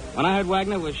 When I heard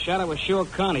Wagner was shot, I was sure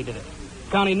Carney did it.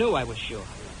 Carney knew I was sure.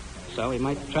 So he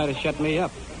might try to shut me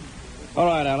up. All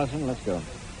right, Allison, let's go.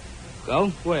 Go?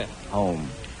 Where? Home.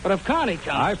 But if Carney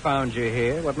comes... I found you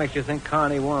here. What makes you think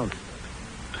Carney won't?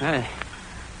 Hey,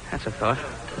 that's a thought.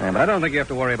 Yeah, but I don't think you have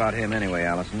to worry about him anyway,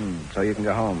 Allison, so you can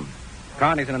go home.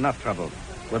 Carney's in enough trouble.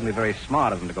 Wouldn't be very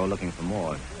smart of him to go looking for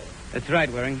more. That's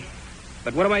right, Waring.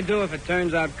 But what do I do if it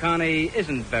turns out Carney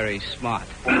isn't very smart?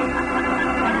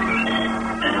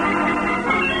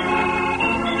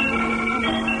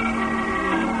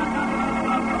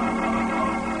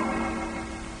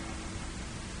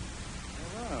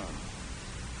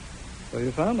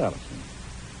 you found Allison?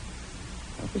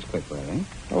 That was quick, Waring.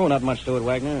 Oh, not much to it,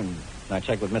 Wagner. And I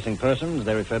checked with missing persons.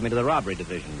 They referred me to the robbery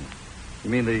division. You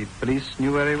mean the police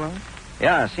knew where he was?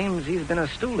 Yeah, seems he's been a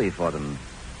stoolie for them.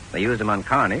 They used him on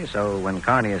Carney, so when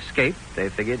Carney escaped, they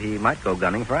figured he might go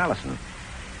gunning for Allison.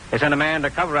 They sent a man to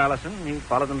cover Allison. He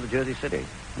followed them to Jersey City.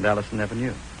 And Allison never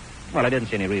knew? Well, I didn't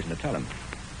see any reason to tell him.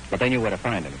 But they knew where to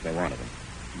find him if they wanted him.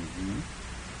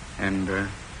 Mm-hmm. And,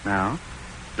 now?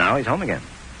 Now he's home again.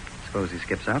 Suppose he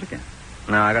skips out again.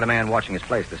 No, I got a man watching his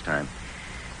place this time.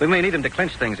 We may need him to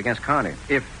clinch things against Carney.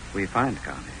 If we find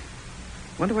Carney.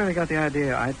 Wonder where he got the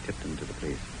idea I tipped him to the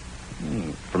police.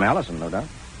 From Allison, no doubt.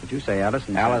 Did you say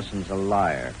Allison? Allison's a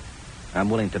liar. I'm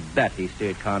willing to bet he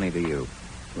steered Carney to you.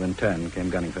 Who in turn came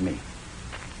gunning for me.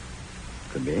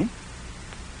 Could be.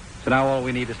 So now all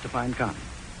we need is to find Carney.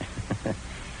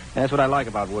 That's what I like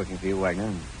about working for you,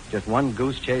 Wagner. Just one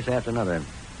goose chase after another.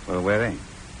 Well, Waring,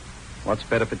 what's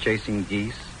better for chasing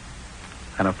geese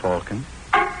than a falcon?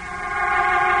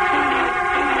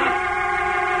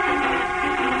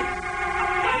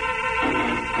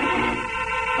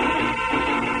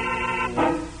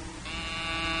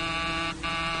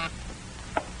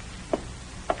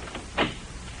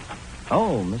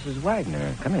 Oh, Mrs.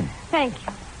 Wagner, come in. Thank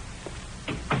you.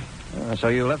 So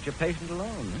you left your patient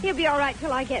alone? Huh? He'll be all right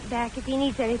till I get back. If he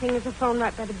needs anything, there's a phone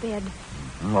right by the bed.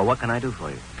 Well, what can I do for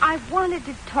you? I wanted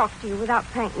to talk to you without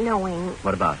Frank knowing.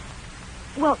 What about?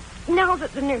 Well, now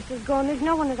that the nurse is gone, there's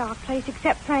no one at our place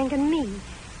except Frank and me.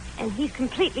 And he's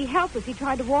completely helpless. He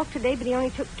tried to walk today, but he only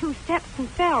took 2 steps and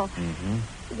fell.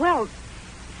 Mm-hmm. Well,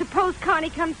 suppose Connie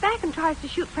comes back and tries to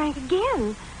shoot Frank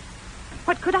again.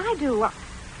 What could I do?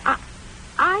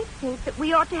 I think that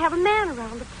we ought to have a man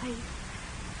around the place.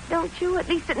 Don't you, at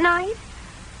least at night?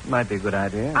 Might be a good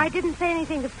idea. I didn't say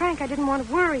anything to Frank. I didn't want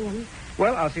to worry him.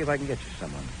 Well, I'll see if I can get you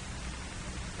someone.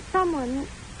 Someone?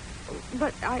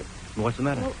 But What's the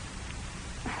matter? Well,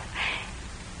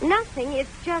 nothing. It's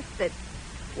just that,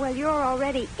 well, you're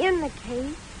already in the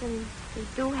case, and we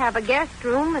do have a guest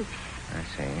room, and... I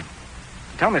see.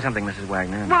 Tell me something, Mrs.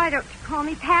 Wagner. Why don't you call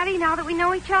me Patty now that we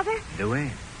know each other? Do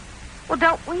we? Well,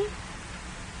 don't we?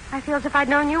 I feel as if I'd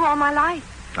known you all my life.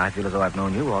 I feel as though I've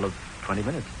known you all of 20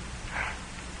 minutes.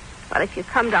 Well, if you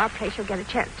come to our place, you'll get a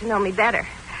chance to know me better.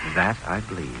 That I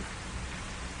believe.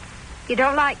 You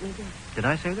don't like me, do you? Did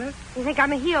I say that? You think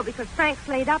I'm a heel because Frank's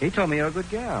laid up? He told me you're a good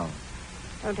gal.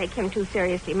 Don't take him too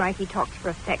seriously, Mike. He talks for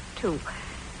effect, too.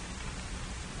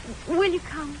 Will you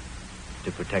come?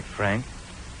 To protect Frank?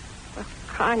 Well,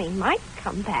 Connie might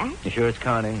come back. You sure it's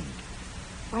Connie?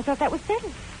 I thought that was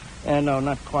settled. No,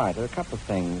 not quite. There are a couple of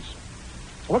things.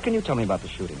 What can you tell me about the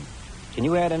shooting? Can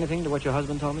you add anything to what your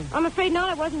husband told me? I'm afraid not.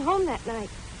 I wasn't home that night.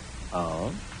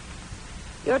 Oh?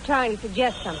 You're trying to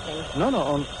suggest something.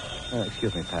 No.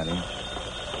 Excuse me, Patty.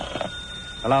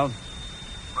 Hello?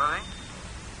 Waring?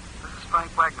 This is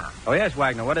Frank Wagner. Oh, yes,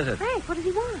 Wagner. What is it? Frank, what does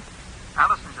he want?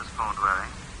 Allison just phoned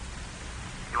Waring.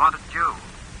 He wanted you.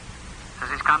 Says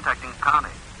he's contacting Connie.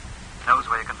 Knows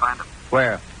where you can find him.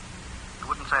 Where? He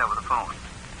wouldn't say over the phone.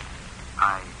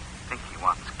 I think he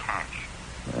wants cash.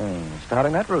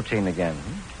 Starting that routine again.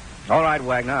 All right,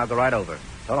 Wagner. I'll go right over.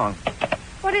 So long.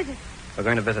 What is it? We're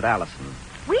going to visit Allison.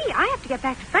 I have to get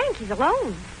back to Frank. He's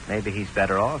alone. Maybe he's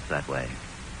better off that way.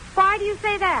 Why do you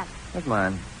say that? That's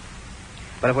mine.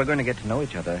 But if we're going to get to know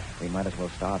each other, we might as well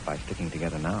start by sticking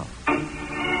together now.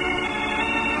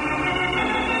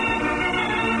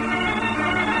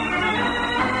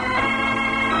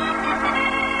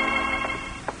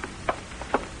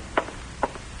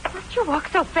 Must you walk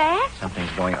so fast?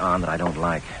 Something's going on that I don't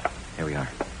like. Here we are.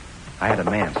 I had a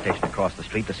man stationed across the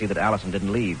street to see that Allison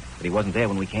didn't leave, but he wasn't there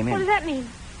when we came in. What does that mean?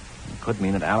 It could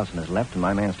mean that Allison has left and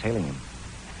my man's tailing him.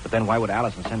 But then why would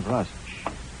Allison send for us? Shh.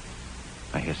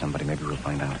 I hear somebody. Maybe we'll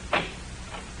find out.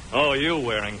 Oh, you,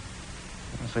 Waring.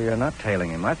 So you're not tailing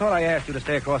him. I thought I asked you to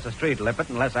stay across the street, Lippert,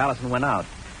 unless Allison went out.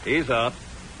 He's out.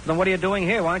 Then what are you doing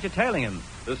here? Why aren't you tailing him?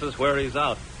 This is where he's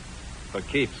out. For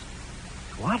keeps.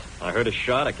 What? I heard a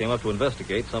shot. I came up to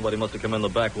investigate. Somebody must have come in the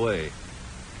back way.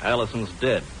 Allison's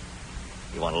dead.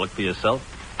 You want to look for yourself?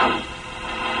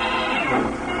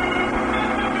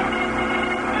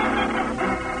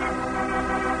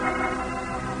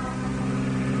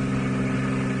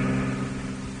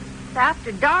 It's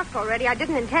after dark already. I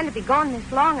didn't intend to be gone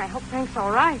this long. I hope Frank's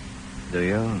all right. Do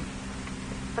you?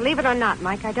 Believe it or not,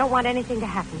 Mike, I don't want anything to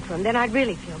happen to him. Then I'd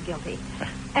really feel guilty.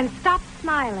 And stop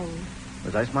smiling.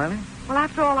 Was I smiling? Well,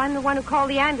 after all, I'm the one who called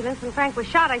the ambulance when Frank was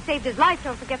shot. I saved his life.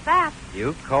 Don't forget that.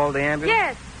 You called the ambulance?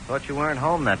 Yes. Thought you weren't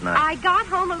home that night. I got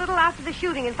home a little after the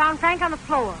shooting and found Frank on the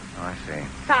floor. Oh, I see.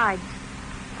 Besides,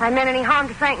 I meant any harm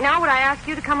to Frank now, would I ask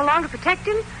you to come along to protect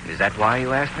him? Is that why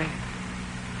you asked me?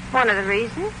 One of the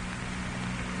reasons.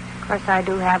 Of course, I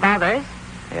do have others.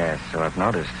 Yes, so I've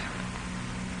noticed.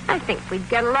 I think we'd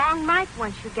get along, Mike,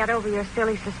 once you get over your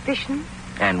silly suspicions.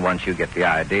 And once you get the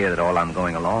idea that all I'm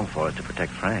going along for is to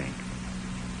protect Frank.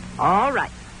 All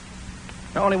right.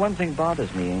 Now, only one thing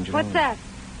bothers me, Angel. What's that?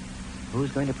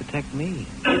 Who's going to protect me?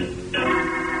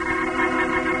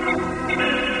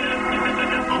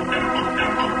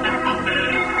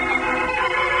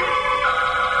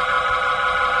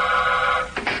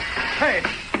 Hey,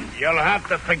 you'll have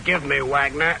to forgive me,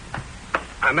 Wagner.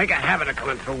 I make a habit of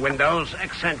coming through windows.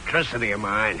 Eccentricity of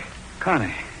mine.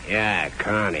 Connie. Yeah,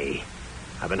 Connie.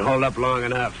 I've been holed up long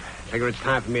enough. Figure it's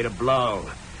time for me to blow.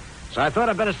 So I thought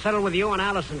I'd better settle with you and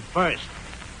Allison first.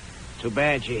 Too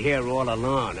bad you're here all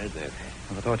alone, isn't it?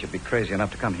 Well, I thought you'd be crazy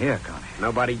enough to come here, Connie.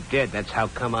 Nobody did. That's how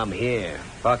come I'm here.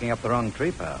 Barking up the wrong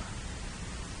tree, pal.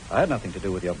 I had nothing to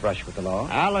do with your brush with the law.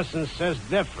 Allison says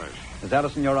different. Is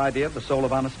Allison your idea of the soul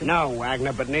of honesty? No,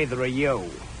 Wagner, but neither are you.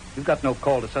 You've got no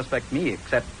call to suspect me,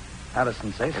 except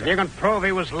Allison says so. If you can prove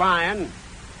he was lying...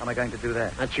 How am I going to do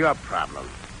that? That's your problem.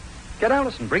 Get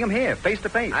Allison. Bring him here, face to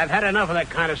face. I've had enough of that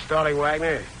kind of stalling,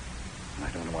 Wagner. I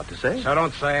don't know what to say. So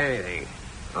don't say anything.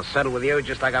 I'll settle with you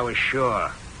just like I was sure.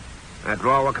 After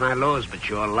all, what can I lose but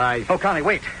your life? Oh, Connie,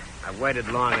 wait. I've waited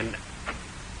long and...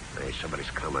 Hey, somebody's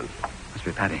coming. Must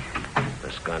be Patty.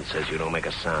 This gun says you don't make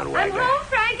a sound, I'm Wagner. home,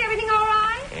 Frank. Everything all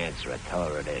right? Answer it. Tell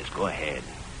her it is. Go ahead.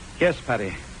 Yes,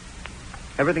 Patty.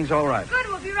 Everything's all right. Good,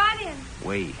 we'll be right in.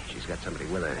 Wait, she's got somebody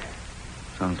with her.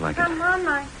 Sounds like Come on,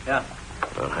 Mike. Yeah.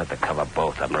 I'll have to cover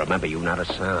both of them. Remember, you not a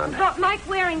sound. I thought Mike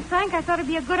wearing Frank. I thought it'd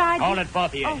be a good idea. Hold it,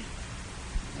 both of you. Oh.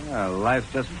 Well,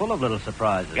 life's just full of little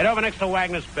surprises. Get over next to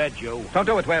Wagner's bed, you. Don't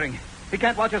do it, Waring. He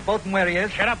can't watch us both from where he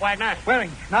is. Shut up, Wagner.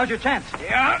 Waring, now's your chance.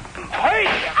 Yeah. Hey!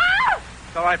 Ow!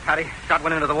 It's all right, Patty. Shot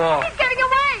went into the wall. He's getting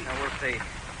away. Now, we'll see.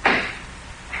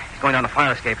 He's going down the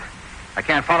fire escape. I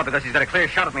can't follow because he's got a clear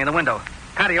shot at me in the window.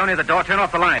 Patty, only the door. Turn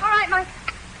off the light. All right, Mike.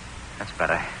 That's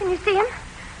better. Can you see him?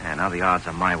 Yeah, now the odds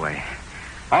are my way.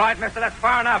 All right, mister, that's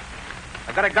far enough.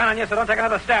 I've got a gun on you, so don't take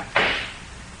another step.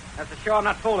 That's to show I'm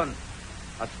not fooling.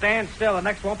 Now stand still. The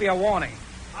next won't be a warning.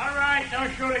 All right,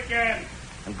 don't shoot again.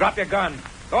 And drop your gun.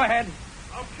 Go ahead.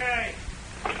 Okay.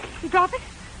 You drop it?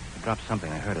 I dropped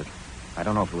something. I heard it. I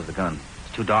don't know if it was the gun.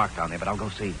 It's too dark down there, but I'll go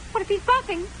see. What if he's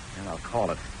bluffing? And I'll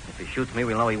call it. If he shoots me,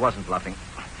 we'll know he wasn't bluffing.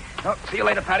 Oh, see you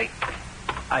later, Patty.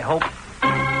 I hope.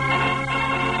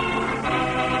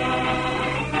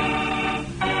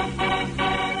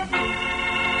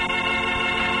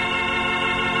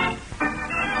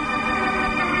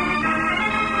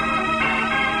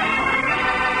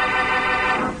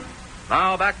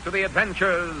 Now back to the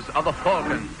adventures of the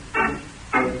Falcon.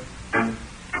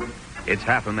 It's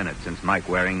half a minute since Mike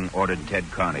Waring ordered Ted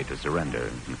Carney to surrender,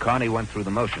 and Carney went through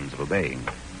the motions of obeying.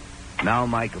 Now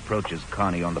Mike approaches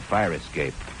Carney on the fire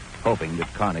escape, hoping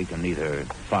that Carney can neither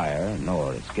fire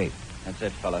nor escape. That's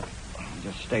it, fella.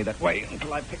 Just stay that way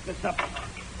until I pick this up.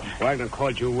 Wagner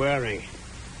called you Waring.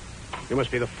 You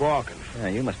must be the Falcon. Yeah,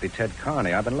 you must be Ted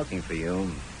Carney. I've been looking for you.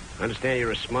 I understand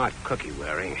you're a smart cookie,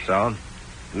 Waring. So?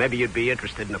 Maybe you'd be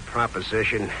interested in a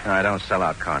proposition. I don't sell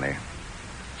out, Carney.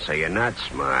 So you're not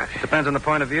smart. Depends on the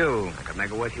point of view. I could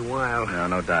make it worth your while.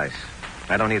 No dice.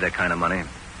 I don't need that kind of money.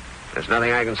 There's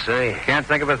nothing I can say. Can't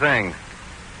think of a thing.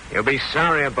 You'll be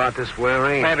sorry about this,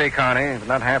 Waring. Maybe, Carney, but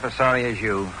not half as sorry as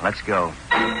you. Let's go.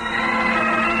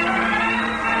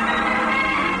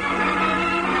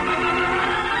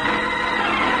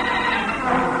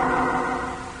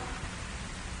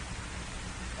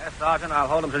 Yes, Sergeant, I'll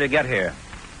hold him till you get here.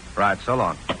 Right, so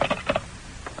long.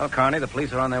 Well, Carney, the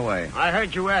police are on their way. I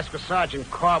heard you ask for Sergeant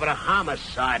Corbett a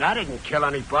homicide. I didn't kill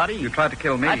anybody. You tried to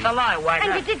kill me. That's a lie,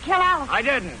 Wagner. And you did kill Alice. I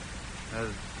didn't. Has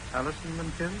Allison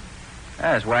been killed?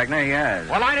 Yes, Wagner, he has.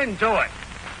 Well, I didn't do it.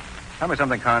 Tell me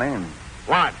something, Carney.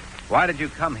 What? Why did you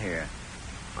come here?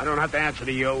 I don't have to answer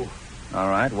to you. All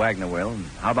right, Wagner will.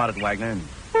 How about it, Wagner?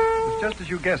 It's just as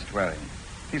you guessed, Waring.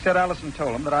 He said Allison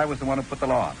told him that I was the one who put the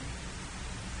law on him.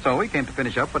 So he came to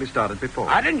finish up what he started before.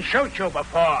 I didn't shoot you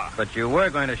before. But you were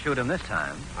going to shoot him this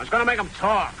time. I was going to make him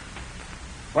talk.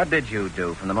 What did you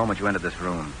do from the moment you entered this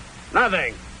room?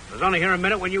 Nothing. I was only here a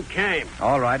minute when you came.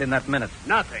 All right, in that minute.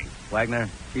 Nothing. Wagner,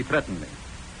 He threatened me.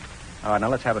 all right, now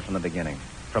let's have it from the beginning.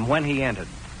 From when he entered.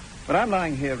 But I'm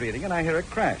lying here reading, and I hear it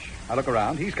crash. I look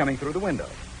around. He's coming through the window.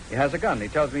 He has a gun. He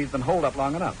tells me he's been holed up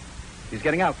long enough. He's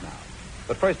getting out now.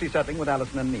 But first he's settling with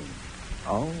Allison and me.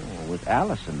 Oh, with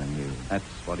Allison and you. That's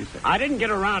what he said. I didn't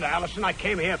get around to Allison. I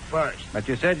came here first. But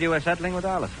you said you were settling with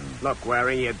Allison. Look,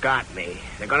 Waring, you got me.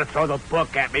 They're going to throw the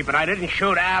book at me, but I didn't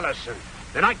shoot Allison.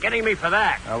 They're not getting me for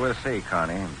that. Oh, we'll see,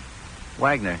 Connie.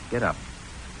 Wagner, get up.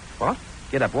 What?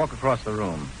 Get up. Walk across the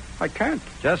room. I can't.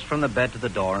 Just from the bed to the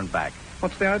door and back.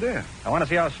 What's the idea? I want to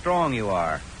see how strong you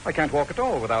are. I can't walk at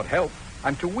all without help.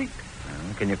 I'm too weak.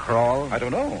 Can you crawl? I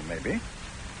don't know, maybe.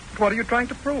 But what are you trying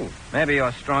to prove? Maybe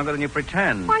you're stronger than you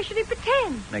pretend. Why should he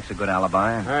pretend? Makes a good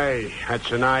alibi. Hey,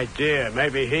 that's an idea.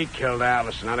 Maybe he killed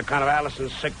Allison on account of Allison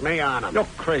sicked me on him. You're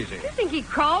crazy. You think he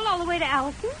crawled all the way to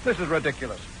Allison? This is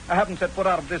ridiculous. I haven't set foot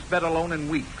out of this bed alone in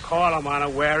weeks. Call him on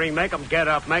it, Waring. Make him get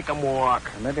up. Make him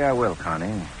walk. Maybe I will,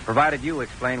 Connie. Provided you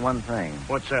explain one thing.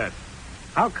 What's that?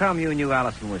 How come you knew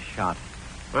Allison was shot?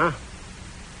 Huh?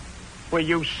 Well,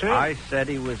 you said... I said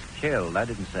he was killed. I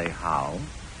didn't say how.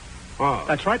 Oh.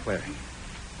 That's right, Waring.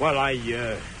 Well,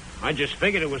 I just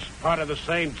figured it was part of the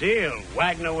same deal.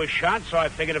 Wagner was shot, so I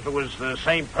figured if it was the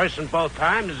same person both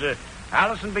times,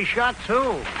 Allison be shot,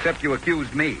 too. Except you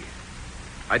accused me.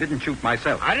 I didn't shoot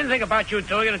myself. I didn't think about you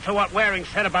doing it until what Waring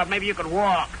said about maybe you could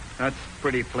walk. That's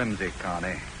pretty flimsy,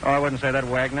 Connie. Oh, I wouldn't say that,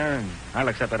 Wagner. I'll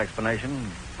accept that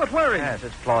explanation. But Waring... Yes,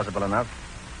 it's plausible enough.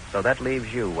 So that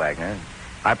leaves you, Wagner.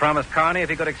 I promised Connie if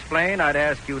he could explain, I'd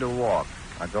ask you to walk.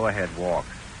 Now, go ahead, walk.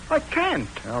 I can't.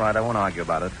 All right, I won't argue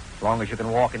about it. As long as you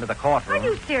can walk into the courtroom. Are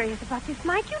you serious about this,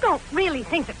 Mike? You don't really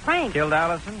think that Frank... Killed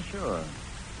Allison? Sure.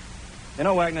 You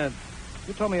know, Wagner,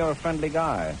 you told me you're a friendly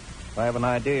guy. If I have an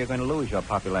idea you're going to lose your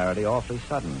popularity awfully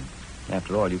sudden.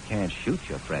 After all, you can't shoot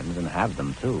your friends and have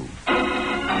them, too.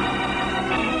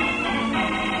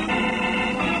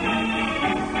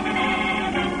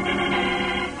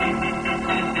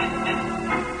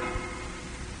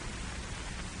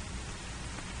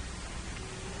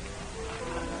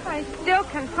 I still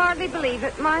can hardly believe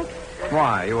it, Mike.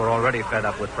 Why? You were already fed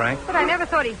up with Frank? But I never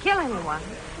thought he'd kill anyone.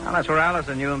 Well, that's where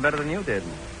Allison knew him better than you did.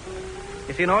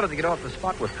 You see, in order to get off the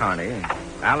spot with Connie,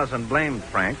 Allison blamed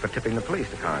Frank for tipping the police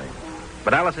to Connie.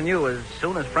 But Allison knew as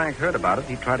soon as Frank heard about it,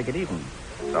 he'd try to get even.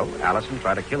 So Allison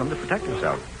tried to kill him to protect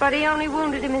himself. But he only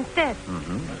wounded him instead.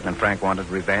 Mm-hmm. And Frank wanted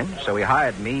revenge, so he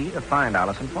hired me to find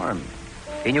Allison for him.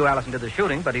 He knew Allison did the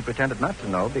shooting, but he pretended not to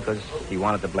know because he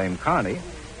wanted to blame Connie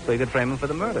so he could frame him for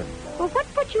the murder. Well, what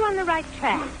put you on the right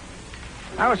track?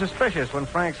 I was suspicious when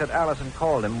Frank said Allison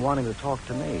called him wanting to talk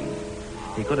to me.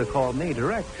 He could have called me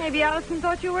direct. Maybe Allison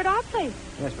thought you were at our place.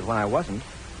 Yes, but when I wasn't,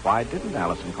 why didn't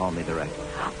Allison call me direct?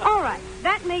 All right,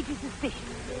 that made you suspicious.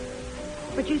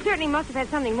 But you certainly must have had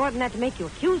something more than that to make you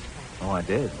accuse Frank. Oh, I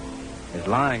did. His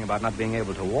lying about not being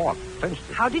able to walk clinched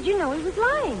it. How did you know he was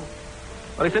lying?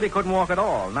 Well, he said he couldn't walk at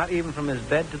all, not even from his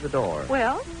bed to the door.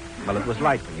 Well? Well, it was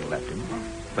light when you left him.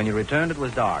 When you returned, it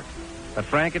was dark. But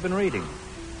Frank had been reading.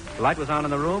 The light was on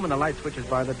in the room, and the light switch was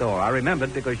by the door. I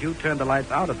remembered because you turned the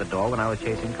lights out at the door when I was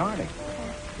chasing Connie.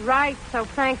 Right, so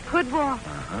Frank could walk.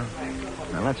 Uh-huh.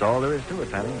 Well, that's all there is to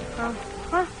it, Patty.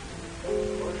 Uh-huh.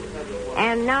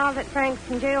 And now that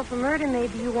Frank's in jail for murder,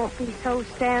 maybe you won't be so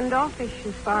standoffish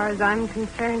as far as I'm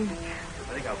concerned.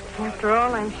 After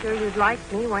all, I'm sure you'd like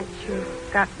me once you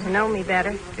got to know me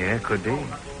better. Yeah, could be.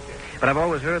 But I've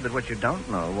always heard that what you don't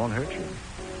know won't hurt you.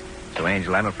 So,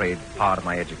 Angel, I'm afraid part of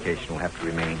my education will have to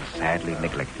remain sadly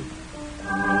neglected.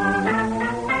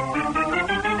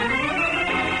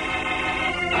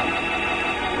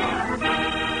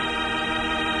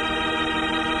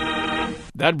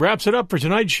 That wraps it up for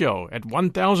tonight's show at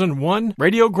 1001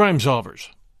 Radio Crime Solvers.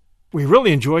 We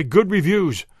really enjoy good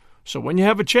reviews, so when you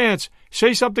have a chance,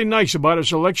 say something nice about our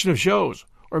selection of shows,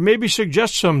 or maybe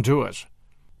suggest some to us.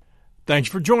 Thanks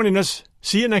for joining us.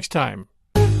 See you next time.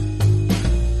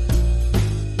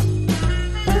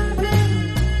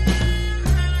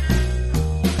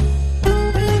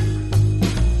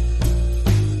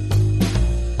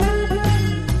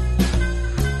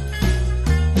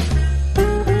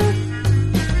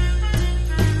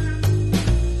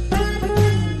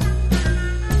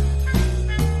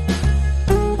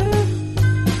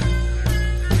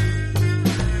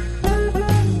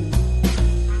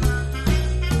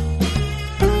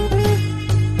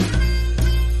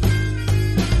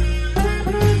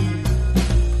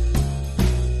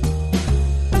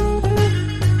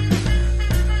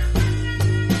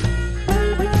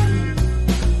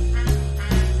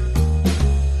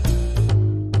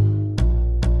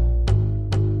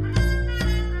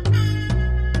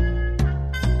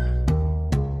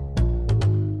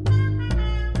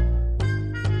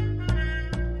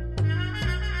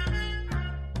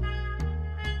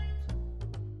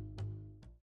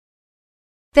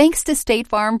 Thanks to State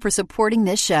Farm for supporting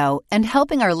this show and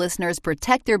helping our listeners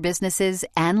protect their businesses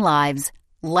and lives.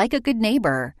 Like a good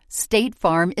neighbor, State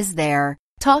Farm is there.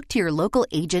 Talk to your local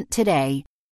agent today.